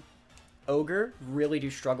 Torn, Ogre really do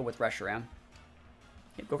struggle with Reshiram.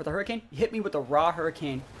 Okay, go for the hurricane. Hit me with the raw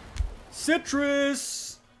hurricane.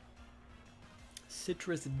 Citrus!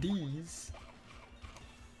 Citrus D's.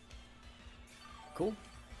 Cool.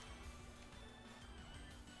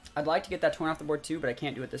 I'd like to get that torn off the board too, but I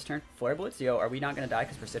can't do it this turn. Flare Blitz? Yo, are we not going to die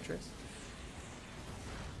because we're Citrus?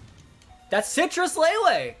 That's Citrus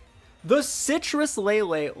Lele! The Citrus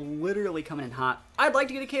Lele literally coming in hot. I'd like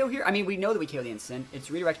to get a KO here. I mean, we know that we KO the Instant. It's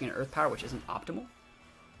redirecting an Earth Power, which isn't optimal.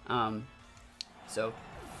 So,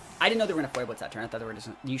 I didn't know they were going to Flare Blitz that turn. I thought they were just...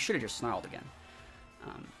 You should have just Snarled again.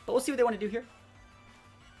 But we'll see what they want to do here.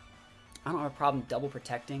 I don't have a problem double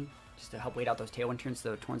protecting, just to help wait out those Tailwind turns,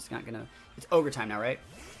 so Torn's not going to... It's Ogre time now, right?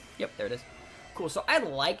 Yep, there it is. Cool, so I'd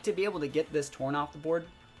like to be able to get this Torn off the board.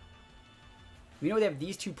 We know they have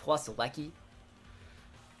these two plus Lecky.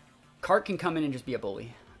 Cart can come in and just be a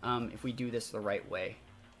bully if we do this the right way.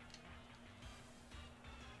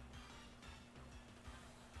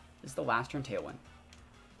 This is the last turn Tailwind.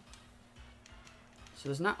 So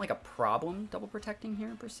there's not like a problem double protecting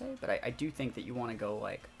here per se, but I do think that you want to go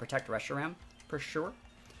like protect Reshiram for sure.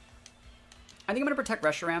 I think I'm going to protect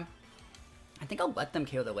Reshiram. I think I'll let them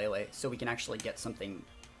KO the Lele so we can actually get something,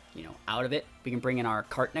 you know, out of it. We can bring in our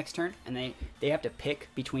Cart next turn, and they have to pick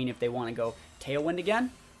between if they want to go Tailwind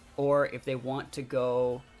again or if they want to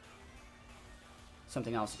go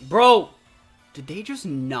something else. Bro, did they just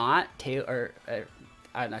not tail or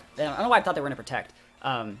I don't know why I thought they were going to protect.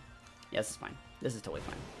 Yeah, this is fine. This is totally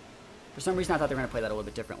fine. For some reason, I thought they were going to play that a little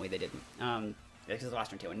bit differently. They didn't. Because it's the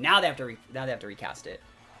last turn Tailwind. Now they have to recast it.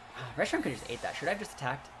 Reshiram could have just ate that. Should I have just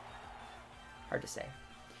attacked? Hard to say.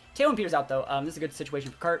 Tailwind peters out though. This is a good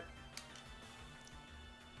situation for Cart.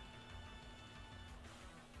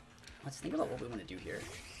 Let's think about what we want to do here.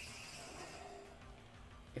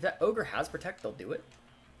 If that Ogre has Protect, they'll do it.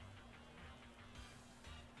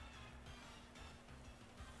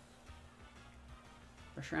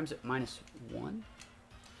 Reshiram's at -1.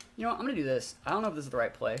 You know what? I'm going to do this. I don't know if this is the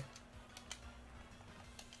right play.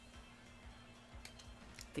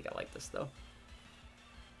 I think I like this, though.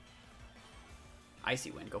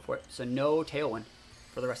 Icy Wind. Go for it. So no Tailwind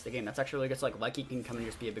for the rest of the game. That's actually really good. So, like, Lecky can come and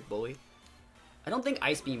just be a big bully. I don't think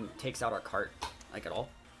Ice Beam takes out our Cart, like, at all.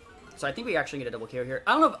 So I think we actually get a double KO here.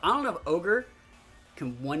 I don't know if Ogre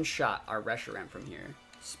can one-shot our Reshiram from here.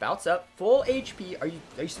 Spouts up. Full HP. Are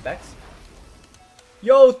you Specs?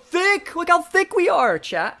 Yo, thick! Look how thick we are,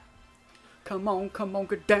 chat. Come on,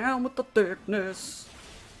 get down with the thickness.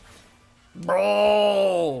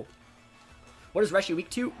 Bro! What is Reshi weak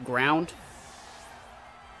to? Ground.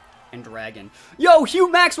 And Dragon. Yo,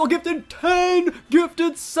 Hugh Maxwell gifted 10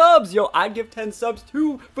 gifted subs! Yo, I'd give 10 subs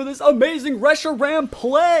too for this amazing Reshiram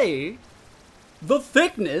play! The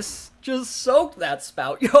thickness just soaked that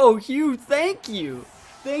spout. Yo, Hugh, thank you!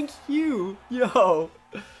 Thank you! Yo!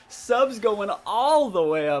 Subs going all the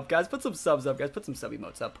way up, guys. Put some subs up, guys. Put some sub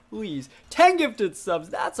emotes up, please. 10 gifted subs.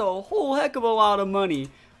 That's a whole heck of a lot of money.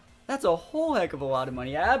 That's a whole heck of a lot of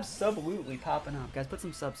money. Absolutely popping up, guys. Put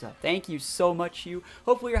some subs up. Thank you so much, you.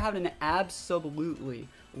 Hopefully you're having an absolutely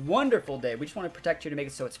wonderful day. We just want to protect you to make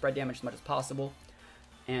it so it spread damage as much as possible.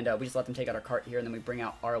 And we just let them take out our Cart here, and then we bring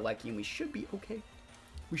out our Lecky, and we should be okay.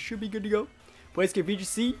 We should be good to go. Playscape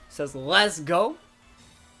VGC says, let's go.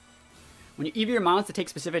 When you EV your mounts to take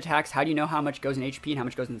specific attacks, how do you know how much goes in HP and how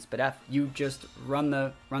much goes in SpDef? You just run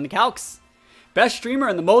the calcs. Best streamer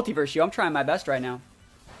in the multiverse, yo. I'm trying my best right now.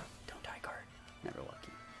 Don't die, Cart. Never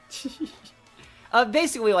lucky.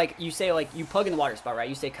 Basically, like, you say, like, you plug in the water spout, right?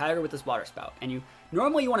 You say Kyogre with this water spout. And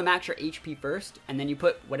normally you want to max your HP first, and then you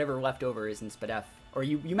put whatever left over is in SpDef. Or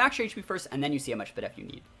you max your HP first, and then you see how much SpDef you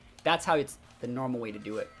need. That's how it's the normal way to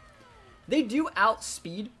do it. They do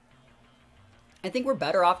outspeed. I think we're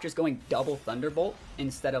better off just going double Thunderbolt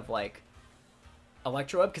instead of, like,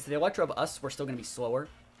 Electro Web, because the Electro Web us, we're still going to be slower.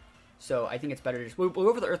 So I think it's better to just... We'll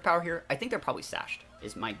go for the Earth Power here. I think they're probably sashed,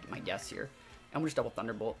 is my guess here. And we'll just double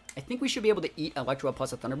Thunderbolt. I think we should be able to eat Electro Web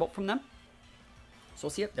plus a Thunderbolt from them. So we'll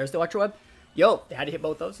see it. There's the Electro Web. Yo, they had to hit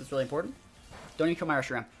both those. It's really important. Don't even kill my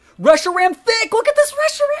Reshiram. Reshiram thick! Look at this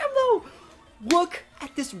Reshiram, though! Look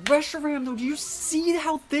at this Reshiram, though. Do you see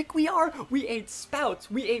how thick we are? We ate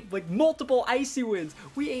spouts. We ate, like, multiple Icy Winds.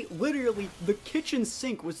 We ate, literally, the kitchen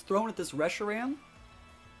sink was thrown at this Reshiram.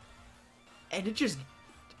 And it just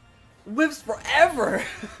lives forever.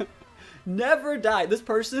 Never die. This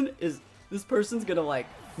person's gonna, like,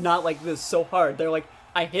 not like this so hard. They're like,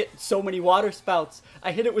 I hit so many water spouts.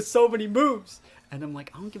 I hit it with so many moves. And I'm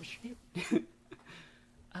like, I don't give a shit.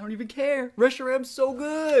 I don't even care. Reshiram's so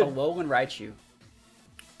good. Alolan Raichu.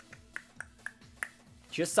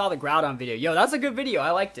 Just saw the Groudon video. Yo, that's a good video.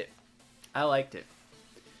 I liked it. I liked it.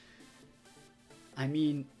 I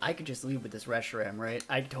mean, I could just lead with this Reshiram, right?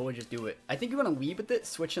 I could totally just do it. I think you want to lead with it,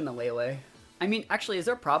 switch in the Lele. I mean, actually, is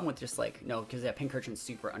there a problem with just like, no, because that Pincurchin's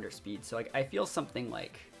super under speed. So like, I feel something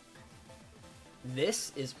like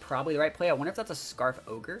this is probably the right play. I wonder if that's a Scarf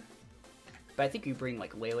Ogre. But I think you bring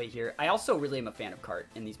like Lele here. I also really am a fan of Cart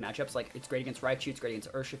in these matchups. Like, it's great against Raichu, it's great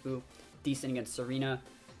against Urshifu, decent against Serena.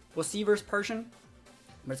 We'll see versus Persian,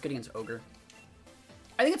 but it's good against Ogre.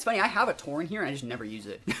 I think it's funny, I have a Tauren here and I just never use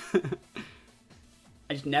it.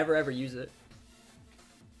 I just never ever use it.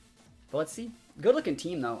 But let's see. Good looking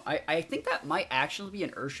team though. I think that might actually be an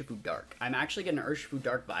Urshifu Dark. I'm actually getting Urshifu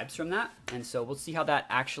Dark vibes from that. And so we'll see how that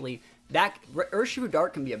actually... Urshifu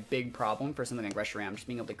Dark can be a big problem for something like Reshiram, just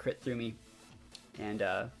being able to crit through me and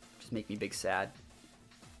just make me big sad.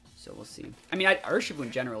 So we'll see. I mean, Urshifu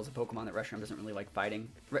in general is a Pokemon that Reshiram doesn't really like fighting.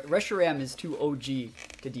 Reshiram is too OG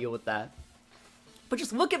to deal with that. But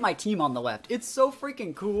just look at my team on the left. It's so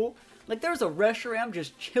freaking cool. Like, there's a Reshiram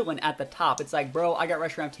just chilling at the top. It's like, bro, I got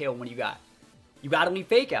Reshiram Tailwind. What do you got? You gotta leave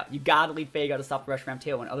Fake Out. You gotta leave Fake Out to stop the Reshiram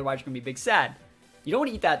Tailwind. Otherwise, you're gonna be big sad. You don't want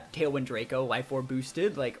to eat that Tailwind Draco, Life Orb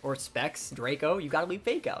boosted, like, or Specs Draco. You gotta leave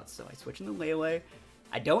Fake Out. So I switch into Lele.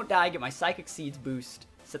 I don't die, get my Psychic Seeds boost,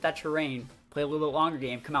 set that terrain, play a little bit longer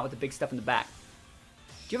game, come out with the big stuff in the back.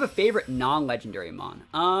 Do you have a favorite non-legendary Mon?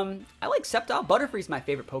 I like Sceptile. Butterfree's my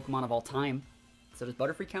favorite Pokemon of all time. So does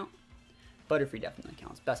Butterfree count? Butterfree definitely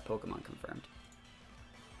counts. Best Pokemon confirmed.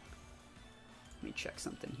 Let me check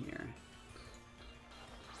something here.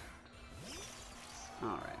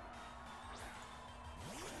 Alright.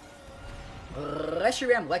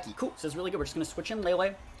 Reshiram Lecky. Cool. So it's really good. We're just going to switch in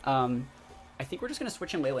Lele. I think we're just going to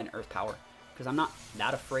switch in Lele and Earth Power. Because I'm not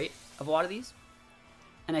that afraid of a lot of these.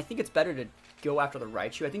 And I think it's better to go after the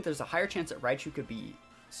Raichu. I think there's a higher chance that Raichu could be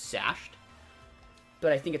sashed.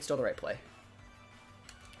 But I think it's still the right play.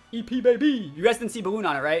 EP baby! You guys didn't see Balloon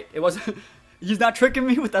on it, right? It wasn't... He's not tricking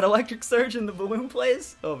me with that Electric Surge in the Balloon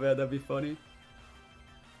plays? Oh man, that'd be funny.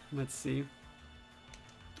 Let's see.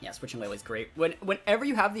 Yeah, switching Lele's great. Whenever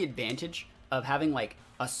you have the advantage of having like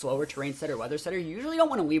a slower terrain setter or weather setter, you usually don't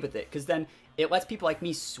want to lead with it, because then it lets people like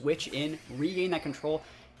me switch in, regain that control.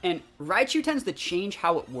 And Raichu tends to change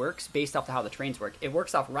how it works based off of how the terrains work. It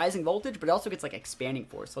works off Rising Voltage, but it also gets like Expanding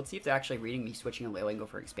Force. Let's see if they're actually reading me switching in Lele and go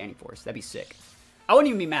for Expanding Force. That'd be sick. I wouldn't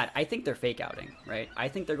even be mad. I think they're fake outing, right? I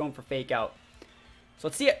think they're going for fake out. So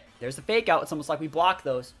let's see it. There's the fake out. It's almost like we blocked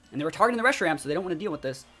those. And they were targeting the Reshiram, so they don't want to deal with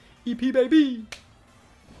this. EP baby!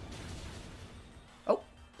 Oh,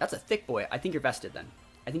 that's a thick boy. I think you're vested then.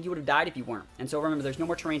 I think you would have died if you weren't. And so remember, there's no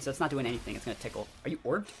more terrain, so it's not doing anything. It's going to tickle. Are you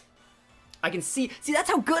orbed? I can see. See, that's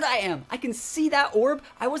how good I am. I can see that orb.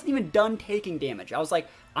 I wasn't even done taking damage. I was like,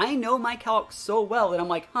 I know my calc so well that I'm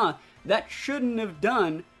like, huh, that shouldn't have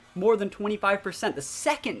done more than 25%. The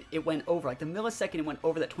second it went over, like the millisecond it went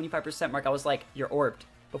over that 25% mark, I was like, you're orbed,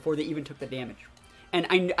 before they even took the damage. And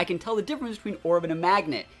I can tell the difference between orb and a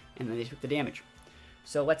magnet, and then they took the damage.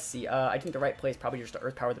 So let's see. I think the right play is probably just to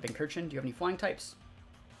Earth Power the Pincurchin. Do you have any flying types?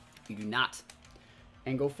 You do not.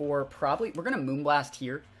 And go for probably, we're going to Moonblast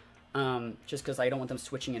here, just because I don't want them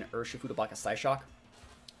switching in Urshifu to block a Psyshock.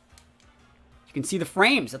 You can see the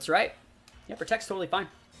frames, that's right. Yeah, Protect's totally fine.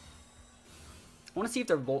 I want to see if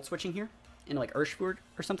they're Volt switching here into like Urshifu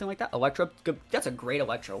or something like that. Electro, good. That's a great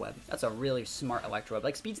Electro Web. That's a really smart Electro Web.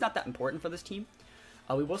 Like, speed's not that important for this team.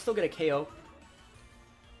 We will still get a KO.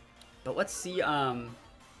 But let's see. Let's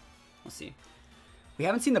see. We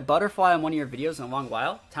haven't seen the Butterfly on one of your videos in a long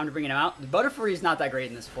while. Time to bring it out. The Butterfree is not that great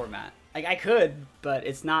in this format. Like, I could, but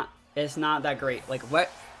it's not that great. Like,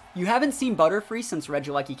 what? You haven't seen Butterfree since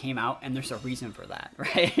Regieleki came out, and there's a reason for that,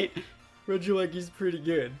 right? Regieleki's pretty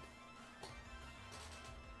good.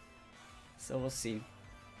 So we'll see.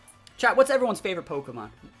 Chat, what's everyone's favorite Pokemon?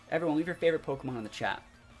 Everyone, leave your favorite Pokemon in the chat.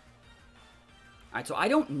 Alright, so I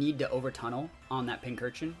don't need to over-tunnel on that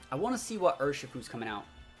Pincurchin. I want to see what Urshifu's coming out.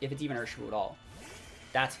 If it's even Urshifu at all.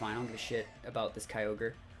 That's fine. I don't give a shit about this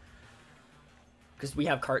Kyogre. Because we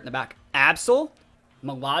have Cart in the back. Absol?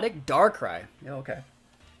 Melodic? Darkrai. Yeah, okay.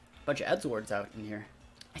 Bunch of Edgelords out in here.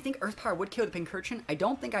 I think Earth Power would kill the Pincurchin. I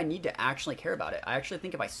don't think I need to actually care about it. I actually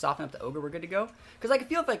think if I soften up the Ogre, we're good to go. Because I can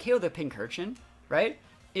feel if I KO the Pincurchin, right?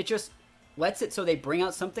 It just lets it so they bring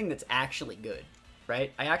out something that's actually good,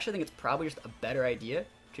 right? I actually think it's probably just a better idea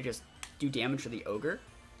to just do damage to the Ogre.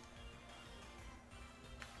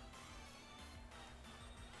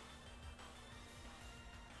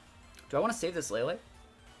 Do I want to save this Lele?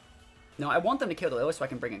 No, I want them to kill the Lele so I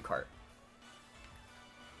can bring in Cart.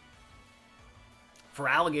 For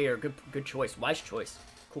Alligator, good choice. Wise choice.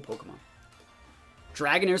 Cool Pokemon.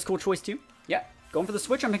 Dragonair's cool choice too. Yeah, going for the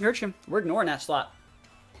switch on Pincurchin. We're ignoring that slot.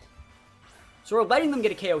 So we're letting them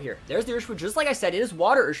get a KO here. There's the Urshifu. Just like I said, it is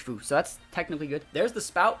water Urshifu, so that's technically good. There's the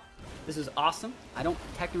Spout. This is awesome. I don't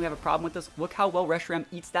technically have a problem with this. Look how well Reshiram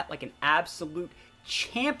eats that like an absolute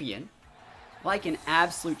champion. Like an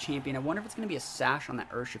absolute champion. I wonder if it's going to be a sash on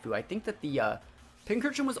that Urshifu. I think that the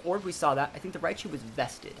Pincurchin was orbed. We saw that. I think the Raichu was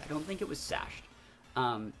vested. I don't think it was sashed.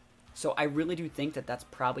 So I really do think that that's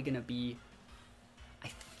probably going to be...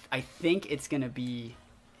 I think it's going to be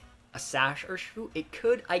a sash Urshifu. It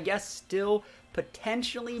could, I guess, still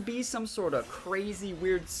potentially be some sort of crazy,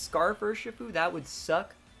 weird Scarf Urshifu. That would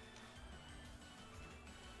suck.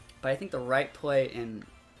 But I think the right play in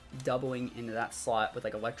doubling into that slot with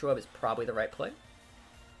like Electro Web is probably the right play.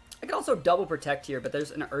 I could also double protect here, but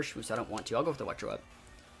there's an Urshifu, so I don't want to. I'll go with the Electro Web.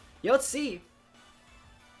 Yeah, let's see.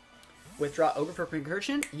 Withdraw Ogre for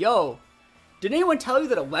Pincurchin. Yo, did anyone tell you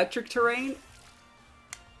that electric terrain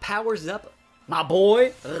powers up my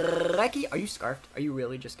boy Reki? Are you scarfed? Are you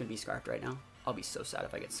really just going to be scarfed right now? I'll be so sad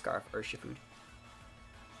if I get scarf Urshifu.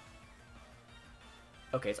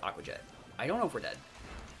 Okay, it's Aqua Jet. I don't know if we're dead.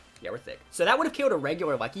 Yeah, we're thick. So that would have killed a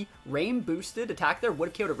regular Lucky. Rain boosted attack there would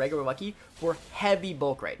have killed a regular Lucky. We're heavy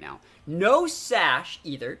bulk right now. No sash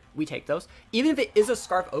either. We take those. Even if it is a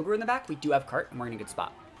Scarf Ogre in the back, we do have Cart and we're in a good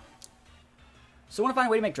spot. So I want to find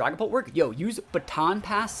a way to make Dragon Pult work. Yo, use Baton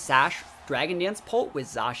Pass, Sash, Dragon Dance Pult with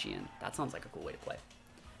Zacian. That sounds like a cool way to play.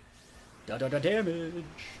 Da-da-da damage.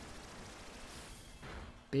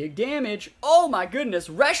 Big damage. Oh my goodness.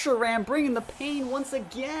 Reshiram bringing the pain once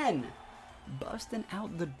again. Busting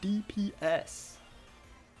out the DPS.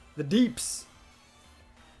 The deeps.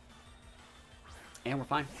 And we're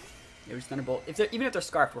fine. They just Thunderbolt. Even if they're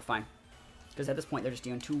Scarfed, we're fine. Because at this point, they're just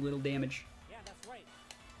doing too little damage. Yeah, that's right.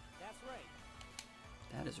 That's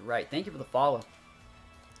right. That is right. Thank you for the follow.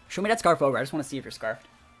 Show me that Scarf Ogre. I just want to see if you're Scarfed.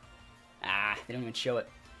 Ah, they don't even show it.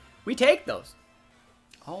 We take those.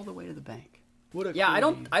 All the way to the bank. What a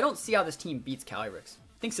I don't see how this team beats Calyrex.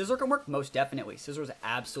 Think Scizor can work? Most definitely. Scizor is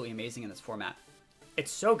absolutely amazing in this format.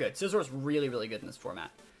 It's so good. Scizor is really, really good in this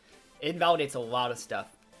format. It validates a lot of stuff.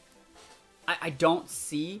 I don't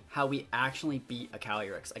see how we actually beat a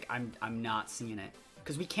Calyrex. Like, I'm not seeing it.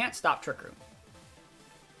 Because we can't stop Trick Room.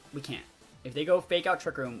 We can't. If they go Fake Out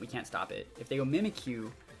Trick Room, we can't stop it. If they go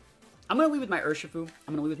Mimikyu, I'm going to lead with my Urshifu.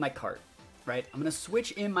 I'm going to lead with my Cart. Right? I'm going to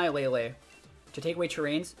switch in my Lele to take away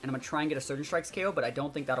Terrains. And I'm going to try and get a Surgeon Strikes KO, but I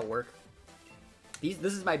don't think that'll work.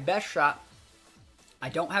 This is my best shot. I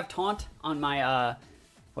don't have Taunt on my,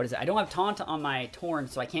 what is it? I don't have Taunt on my Torn,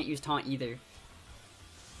 so I can't use Taunt either.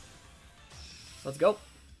 So let's go.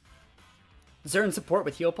 Certain support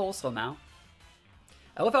with Heal Pulse, so now.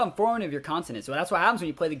 I love how informative your content is. So that's what happens when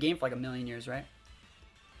you play the game for like a million years, right?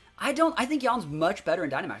 I think Yon's much better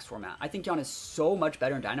in Dynamax format. I think Yon is so much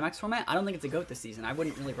better in Dynamax format. I don't think it's a GOAT this season. I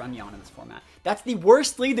wouldn't really run Yon in this format. That's the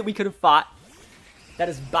worst league that we could have fought. That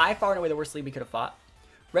is by far and away the worst league we could have fought.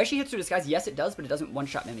 Reshi hits through Disguise. Yes, it does, but it doesn't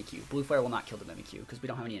one-shot Mimikyu. Blue Flare will not kill the Mimikyu because we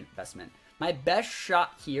don't have any investment. My best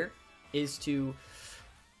shot here is to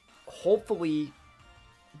hopefully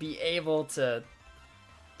be able to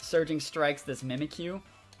Surging Strikes this Mimikyu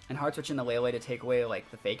and Hard Switch in the Lele to take away like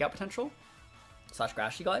the Fake Out potential. /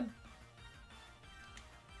 Grassy Glide.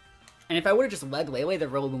 And if I would have just led Lele, the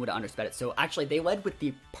Rillaboom would have undersped it. So actually, they led with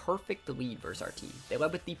the perfect lead versus our team. They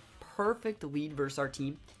led with the perfect lead versus our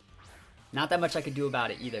team. Not that much I could do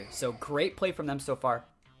about it either. So great play from them so far.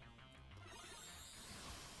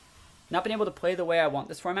 Not been able to play the way I want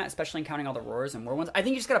this format, especially encountering all the roars and war ones. I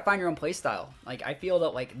think you just gotta find your own play style. Like, I feel that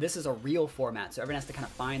like this is a real format, so everyone has to kind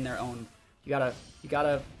of find their own. You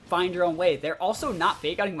gotta find your own way. They're also not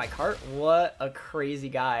fake outing my Cart. What a crazy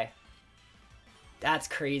guy. That's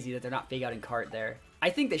crazy that they're not fake outing Cart there. I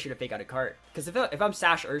think they should have fake outed Cart. Because if I'm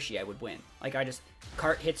Sash Urshi, I would win. Like,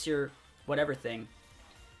 Cart hits your whatever thing.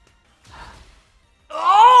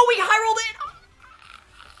 Oh, we high rolled it!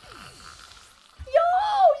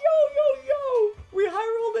 Yo! We high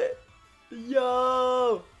rolled it!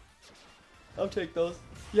 Yo! I'll take those.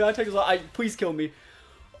 Yeah, I'll take those. Please kill me.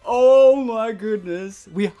 Oh my goodness.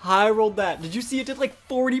 We high rolled that. Did you see it did like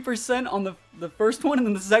 40% on the first one and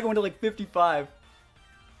then the second one did like 55?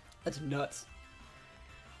 That's nuts.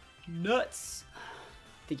 Nuts.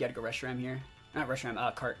 I think you gotta go Reshiram here. Not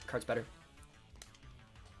Reshiram, Cart's better.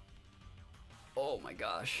 Oh my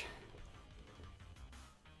gosh.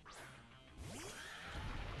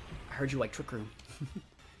 I heard you like Trick Room.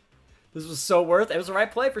 This was so worth it. It was the right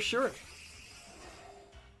play for sure.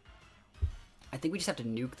 I think we just have to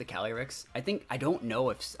nuke the Calyrex. I don't know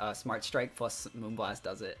if Smart Strike plus Moonblast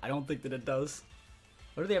does it. I don't think that it does.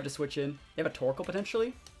 What do they have to switch in? They have a Torkoal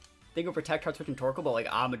potentially? They go Protect, Hard Switch, and Torkoal, but like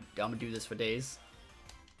I'm gonna do this for days.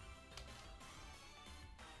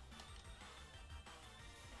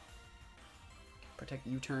 protect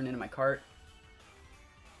U-turn into my cart.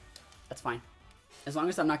 That's fine. As long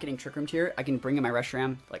as I'm not getting trick roomed here, I can bring in my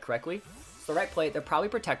Reshiram like correctly. It's the right play. They're probably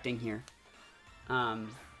protecting here. I'd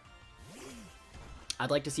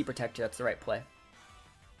like to see protect here. That's the right play.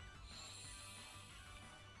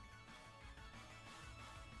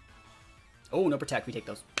 Oh, no protect. We take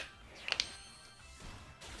those.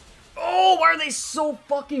 Oh, why are they so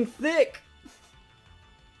fucking thick?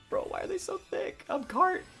 Bro, why are they so thick? I'm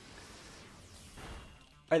cart.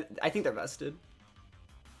 I think they're vested.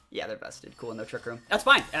 Yeah, they're vested. Cool, no trick room. That's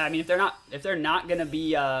fine. I mean, if they're not gonna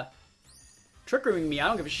be trick rooming me, I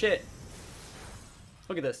don't give a shit.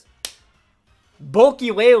 Look at this.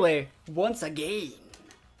 Bulky Lele once again.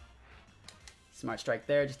 Smart strike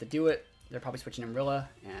there just to do it. They're probably switching in Rilla,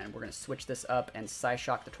 and we're gonna switch this up and Psy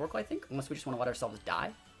Shock the Torkoal, I think. Unless we just want to let ourselves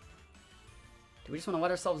die. Do we just want to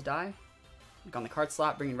let ourselves die? Like on the card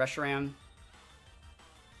slot, bringing Reshiram.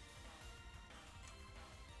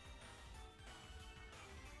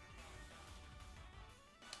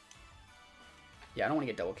 Yeah, I don't want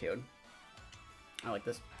to get double KO'd. I like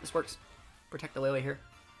this. This works. Protect the Lele here.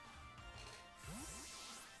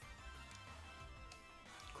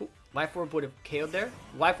 Cool. Life Orb would have KO'd there.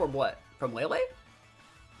 Life Orb what? From Lele? Are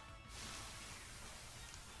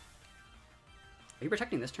you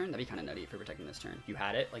protecting this turn? That'd be kind of nutty if you're protecting this turn. If you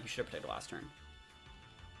had it, like you should have protected last turn.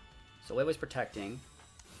 So Lele's protecting.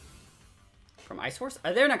 From Ice Horse?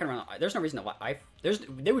 They're not gonna run. There's no reason to life.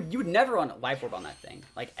 You would never run Life Orb on that thing,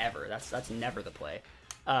 like ever. That's never the play.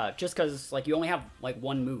 Just because like you only have like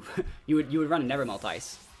one move, you would run a Never Melt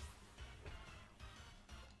Ice,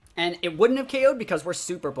 and it wouldn't have KO'd because we're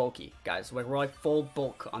super bulky, guys. We're like full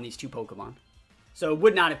bulk on these two Pokemon, so it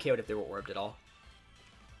would not have KO'd if they were orbed at all.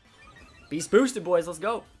 Beast boosted, boys. Let's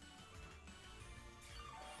go.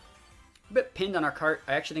 A bit pinned on our cart.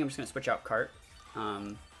 I actually think I'm just gonna switch out cart.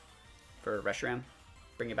 For Reshiram.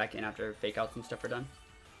 Bring it back in after fake outs and stuff are done.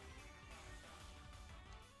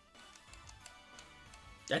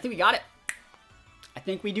 I think we got it. I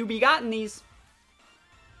think we do be gotten these.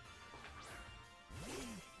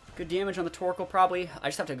 Good damage on the Torkoal probably. I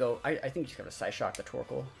just have to go. I think you just have to Psy Shock the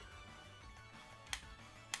Torkoal.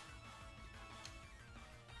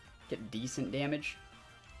 Get decent damage.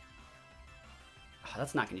 Oh,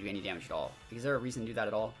 that's not going to do any damage at all. Is there a reason to do that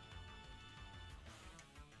at all?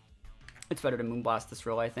 It's better to Moonblast this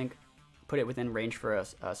roll, I think. Put it within range for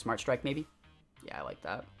a Smart Strike, maybe. Yeah, I like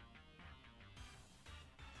that.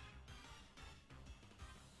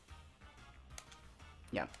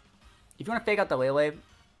 Yeah. If you want to fake out the Lele,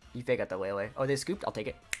 you fake out the Lele. Oh, they scooped? I'll take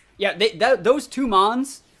it. Yeah, those two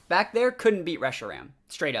Mons back there couldn't beat Reshiram.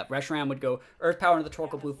 Straight up. Reshiram would go Earth Power into the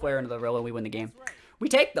Torkoal, Blue Flare into the Rilla, we win the game. We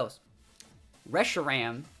take those.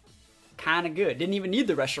 Reshiram, kind of good. Didn't even need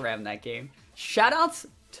the Reshiram in that game. Shoutouts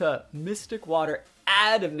to Mystic Water,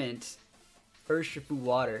 Adamant, Urshifu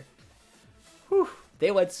Water. Whew, they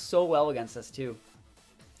led so well against us too.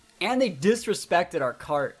 And they disrespected our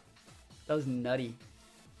cart. That was nutty.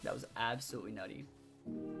 That was absolutely nutty.